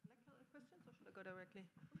 Should I collect questions or should I go directly?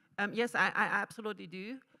 Yes, I absolutely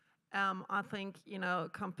do. I think, you know,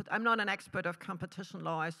 I'm not an expert of competition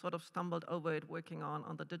law. I sort of stumbled over it working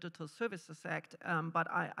on the Digital Services Act, but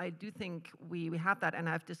I do think we have that, and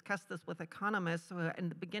I've discussed this with economists who in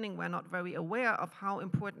the beginning were not very aware of how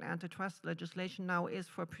important antitrust legislation now is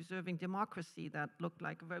for preserving democracy. That looked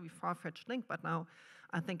like a very far-fetched link, but now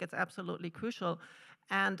I think it's absolutely crucial.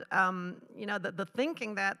 And you know, the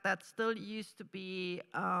thinking that still used to be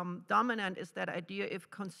dominant is that idea: if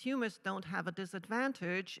consumers don't have a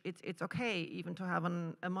disadvantage, it's okay even to have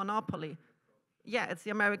a monopoly. Yeah, it's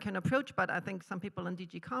the American approach, but I think some people in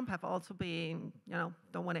DG Comp have also been, you know,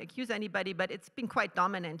 don't want to accuse anybody, but it's been quite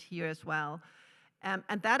dominant here as well.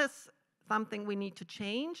 And that is something we need to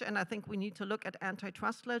change, and I think we need to look at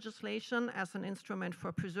antitrust legislation as an instrument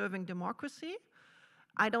for preserving democracy.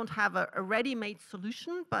 I don't have a ready-made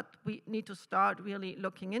solution, but we need to start really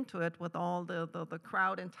looking into it with all the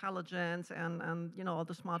crowd intelligence and you know, all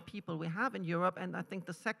the smart people we have in Europe. And I think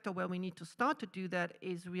the sector where we need to start to do that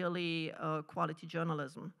is really quality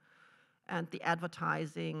journalism and the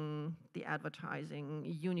advertising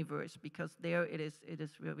universe, because there it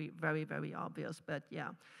is really very, very obvious. But yeah.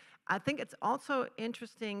 I think it's also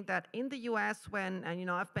interesting that in the US, and you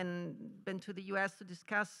know, I've been to the US to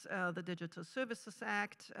discuss the Digital Services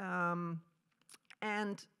Act,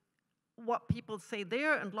 and what people say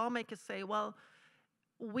there, and lawmakers say, well,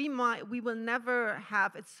 we will never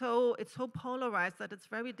have, it's so polarized that it's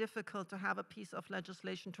very difficult to have a piece of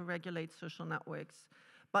legislation to regulate social networks.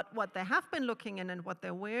 But what they have been looking in and what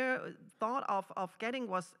they were thought of getting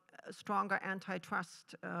was stronger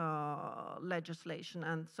antitrust legislation.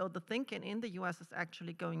 And so the thinking in the US is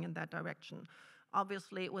actually going in that direction.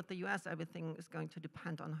 Obviously, with the US, everything is going to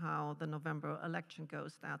depend on how the November election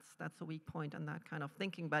goes. That's a weak point in that kind of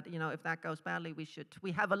thinking. But you know, if that goes badly,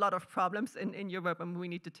 we have a lot of problems in Europe, and we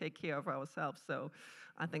need to take care of ourselves. So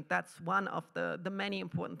I think that's one of the many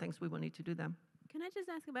important things we will need to do then. Can I just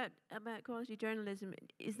ask about quality journalism?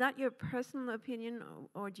 Is that your personal opinion,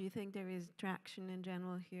 or do you think there is traction in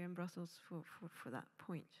general here in Brussels for that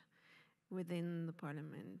point within the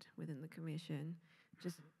Parliament, within the Commission,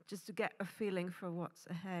 just to get a feeling for what's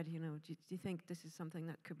ahead, you know, do you think this is something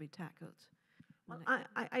that could be tackled? Well,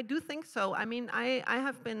 I do think so. I mean, I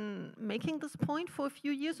have been making this point for a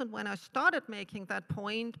few years, and when I started making that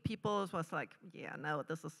point, people was like, yeah, no,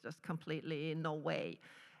 this is just completely no way.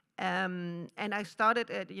 And I started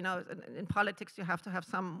it, you know, in politics you have to have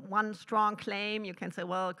one strong claim. You can say,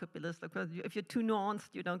 well, it could be this. If you're too nuanced,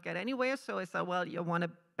 you don't get anywhere. So I said, well, you want to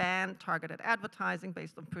ban targeted advertising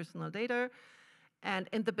based on personal data. And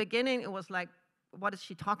in the beginning, it was like, what is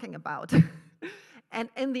she talking about? And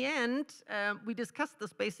in the end, we discussed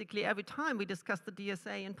this basically every time. We discussed the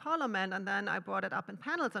DSA in Parliament, and then I brought it up in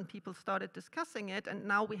panels, and people started discussing it. And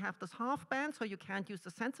now we have this half ban, so you can't use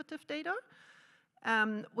the sensitive data,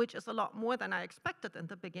 which is a lot more than I expected in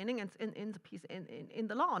the beginning. And it's in the piece in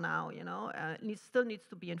the law now. You know, it still needs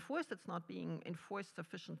to be enforced. It's not being enforced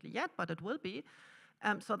sufficiently yet, but it will be.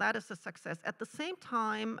 So that is a success. At the same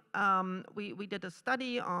time, we did a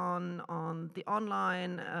study on the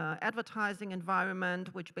online advertising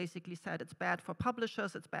environment, which basically said it's bad for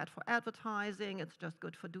publishers, it's bad for advertising, it's just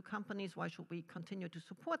good for companies. Why should we continue to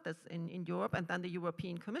support this in Europe? And then the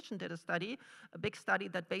European Commission did a big study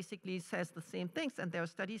that basically says the same things. And there are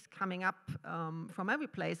studies coming up from every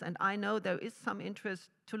place. And I know there is some interest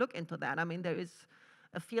to look into that. I mean, there is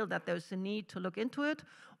a feel that there's a need to look into it.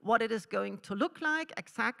 What it is going to look like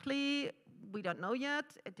exactly, we don't know yet.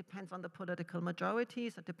 It depends on the political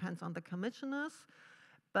majorities. It depends on the commissioners.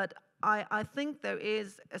 But I think there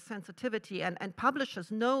is a sensitivity, and publishers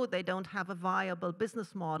know they don't have a viable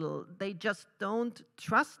business model. They just don't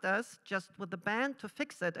trust us just with the ban to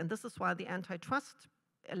fix it. And this is why the antitrust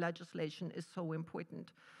legislation is so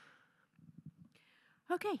important.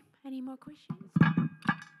 Okay, any more questions?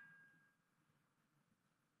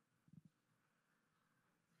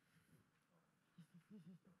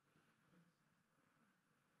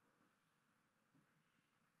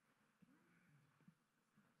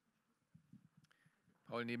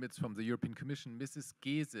 Paul Nemitz from the European Commission. Mrs.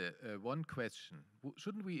 Geese, one question.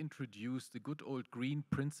 Shouldn't we introduce the good old green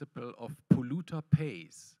principle of polluter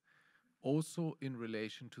pays, also in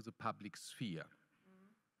relation to the public sphere?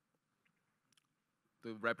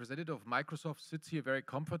 The representative of Microsoft sits here very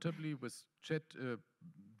comfortably with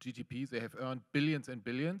ChatGPT. They have earned billions and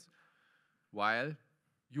billions, while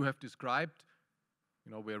you have described,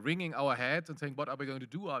 you know, we're wringing our heads and saying, what are we going to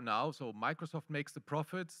do now? So Microsoft makes the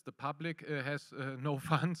profits, the public has no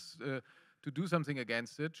funds to do something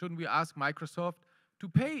against it. Shouldn't we ask Microsoft to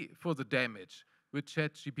pay for the damage which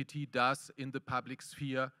ChatGPT does in the public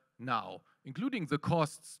sphere now, including the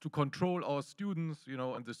costs to control our students, you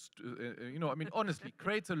know, and I mean, honestly,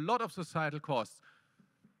 creates a lot of societal costs.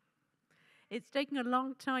 It's taken a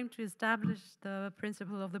long time to establish the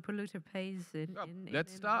principle of the polluter pays in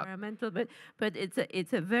environmental, but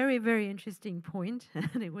it's a very, very interesting point,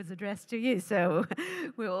 and it was addressed to you. So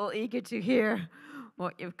we're all eager to hear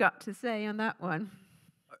what you've got to say on that one.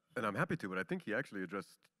 And I'm happy to, but I think he actually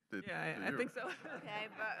addressed it. Yeah, I think so. Okay,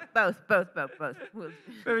 both.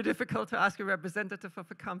 Very difficult to ask a representative of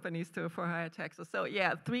the companies for higher taxes. So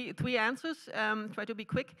yeah, three answers. Try to be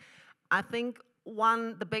quick. I think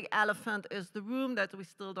one, the big elephant is the room, that we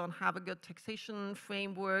still don't have a good taxation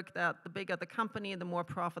framework, that the bigger the company, the more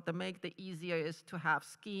profit they make, the easier it is to have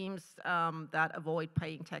schemes that avoid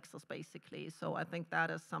paying taxes, basically. So I think that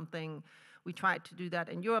is something, we tried to do that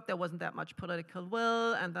in Europe. There wasn't that much political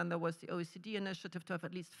will, and then there was the OECD initiative to have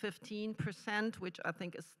at least 15%, which I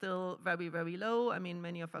think is still very, very low. I mean,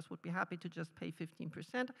 many of us would be happy to just pay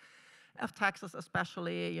 15% of taxes,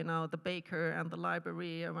 especially, you know, the baker and the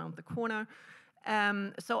library around the corner.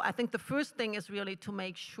 So I think the first thing is really to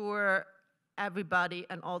make sure everybody,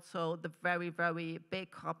 and also the very, very big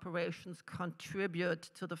corporations, contribute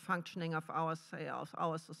to the functioning of our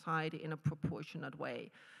society in a proportionate way.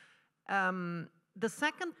 The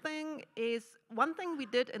second thing is, one thing we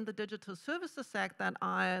did in the Digital Services Act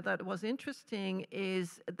that was interesting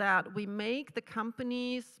is that we make the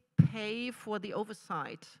companies pay for the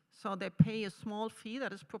oversight. So they pay a small fee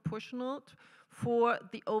that is proportional for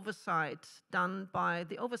the oversight done by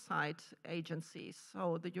the oversight agencies,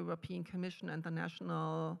 so the European Commission and the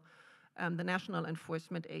national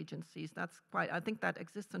enforcement agencies. That's quite, I think that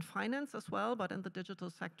exists in finance as well, but in the digital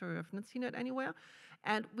sector, I've not seen it anywhere.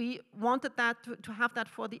 And we wanted that to have that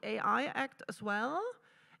for the AI Act as well.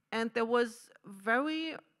 And there was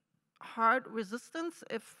very hard resistance,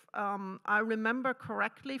 if I remember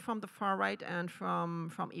correctly, from the far right and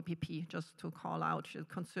from EPP, just to call out.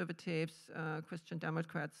 Conservatives, Christian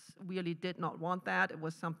Democrats really did not want that. It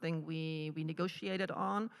was something we negotiated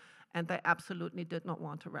on, and they absolutely did not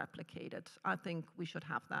want to replicate it. I think we should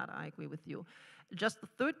have that. I agree with you. Just the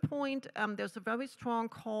third point, there's a very strong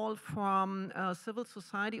call from civil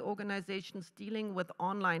society organizations dealing with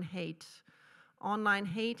online hate. Online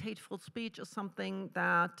hate, hateful speech is something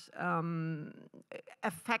that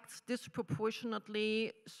affects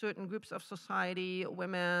disproportionately certain groups of society,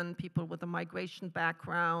 women, people with a migration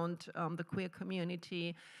background, the queer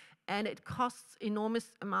community, and it costs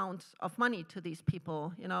enormous amounts of money to these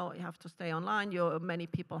people. You know, you have to stay online. Many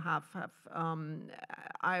people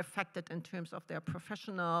are affected in terms of their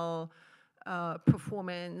professional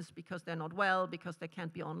performance because they're not well, because they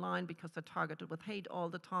can't be online, because they're targeted with hate all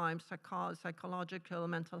the time, psychological,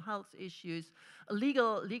 mental health issues,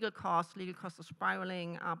 legal costs are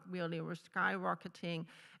spiraling up, really, we're skyrocketing.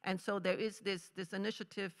 And so there is this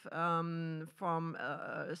initiative from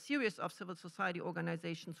a series of civil society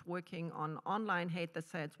organizations working on online hate that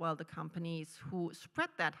says, well, the companies who spread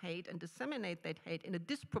that hate and disseminate that hate in a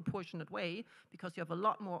disproportionate way, because you have a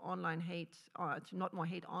lot more online hate, not more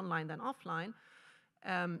hate online than offline,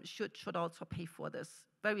 should also pay for this.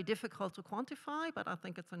 Very difficult to quantify, but I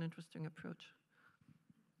think it's an interesting approach.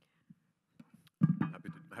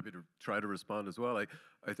 Happy to try to respond as well.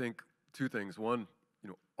 I think two things. One,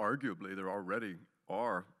 arguably there already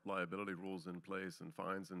are liability rules in place and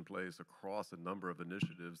fines in place across a number of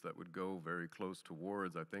initiatives that would go very close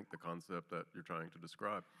towards, I think, the concept that you're trying to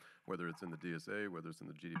describe, whether it's in the DSA, whether it's in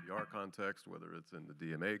the GDPR context, whether it's in the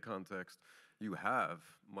DMA context. You have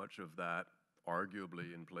much of that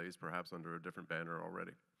arguably in place, perhaps under a different banner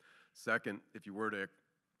already. Second, if you were to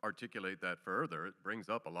articulate that further, it brings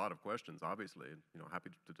up a lot of questions, obviously, and happy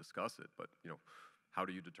to discuss it, but how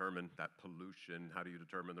do you determine that pollution? How do you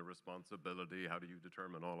determine the responsibility? How do you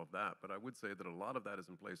determine all of that? But I would say that a lot of that is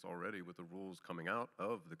in place already with the rules coming out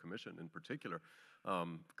of the Commission in particular,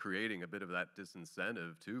 creating a bit of that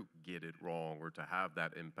disincentive to get it wrong or to have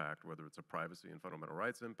that impact, whether it's a privacy and fundamental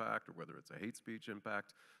rights impact or whether it's a hate speech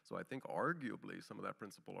impact. So I think arguably some of that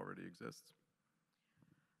principle already exists.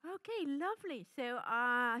 Okay, lovely. So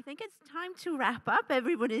I think it's time to wrap up.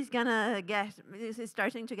 Everybody's is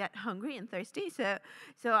starting to get hungry and thirsty. So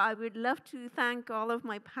I would love to thank all of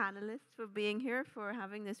my panelists for being here, for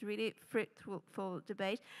having this really fruitful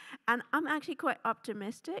debate. And I'm actually quite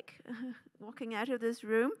optimistic walking out of this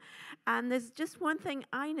room. And there's just one thing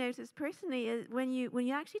I noticed personally is when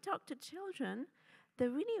you actually talk to children, they're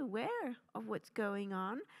really aware of what's going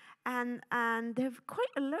on, and they're quite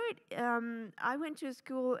alert. I went to a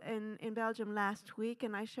school in Belgium last week,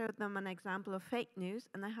 and I showed them an example of fake news,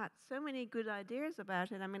 and they had so many good ideas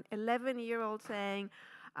about it. I mean, 11-year-old saying,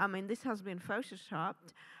 this has been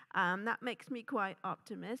photoshopped. That makes me quite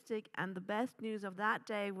optimistic. And the best news of that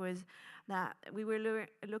day was that we were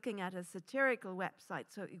looking at a satirical website.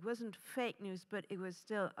 So it wasn't fake news, but it was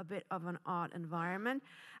still a bit of an odd environment.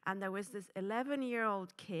 And there was this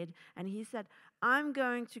 11-year-old kid, and he said, I'm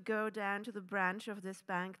going to go down to the branch of this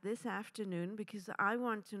bank this afternoon because I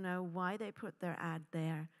want to know why they put their ad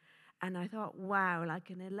there. And I thought, wow, like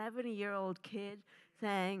an 11-year-old kid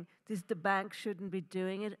saying, the bank shouldn't be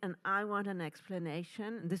doing it, and I want an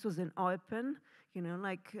explanation. And this was in Eupen,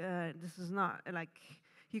 this is not like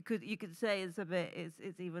you could say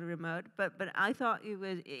it's even remote, but I thought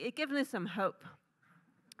it gave me some hope.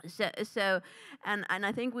 So and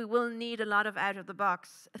I think we will need a lot of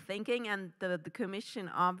out-of-the-box thinking, and the Commission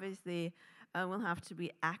obviously will have to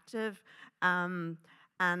be active.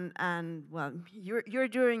 And well, you're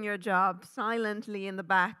doing your job silently in the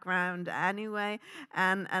background anyway,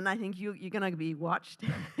 and I think you're gonna be watched.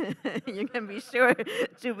 You can be sure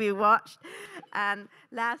to be watched. And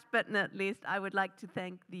last but not least, I would like to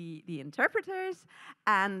thank the interpreters,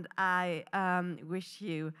 and I wish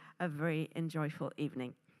you a very enjoyable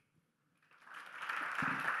evening.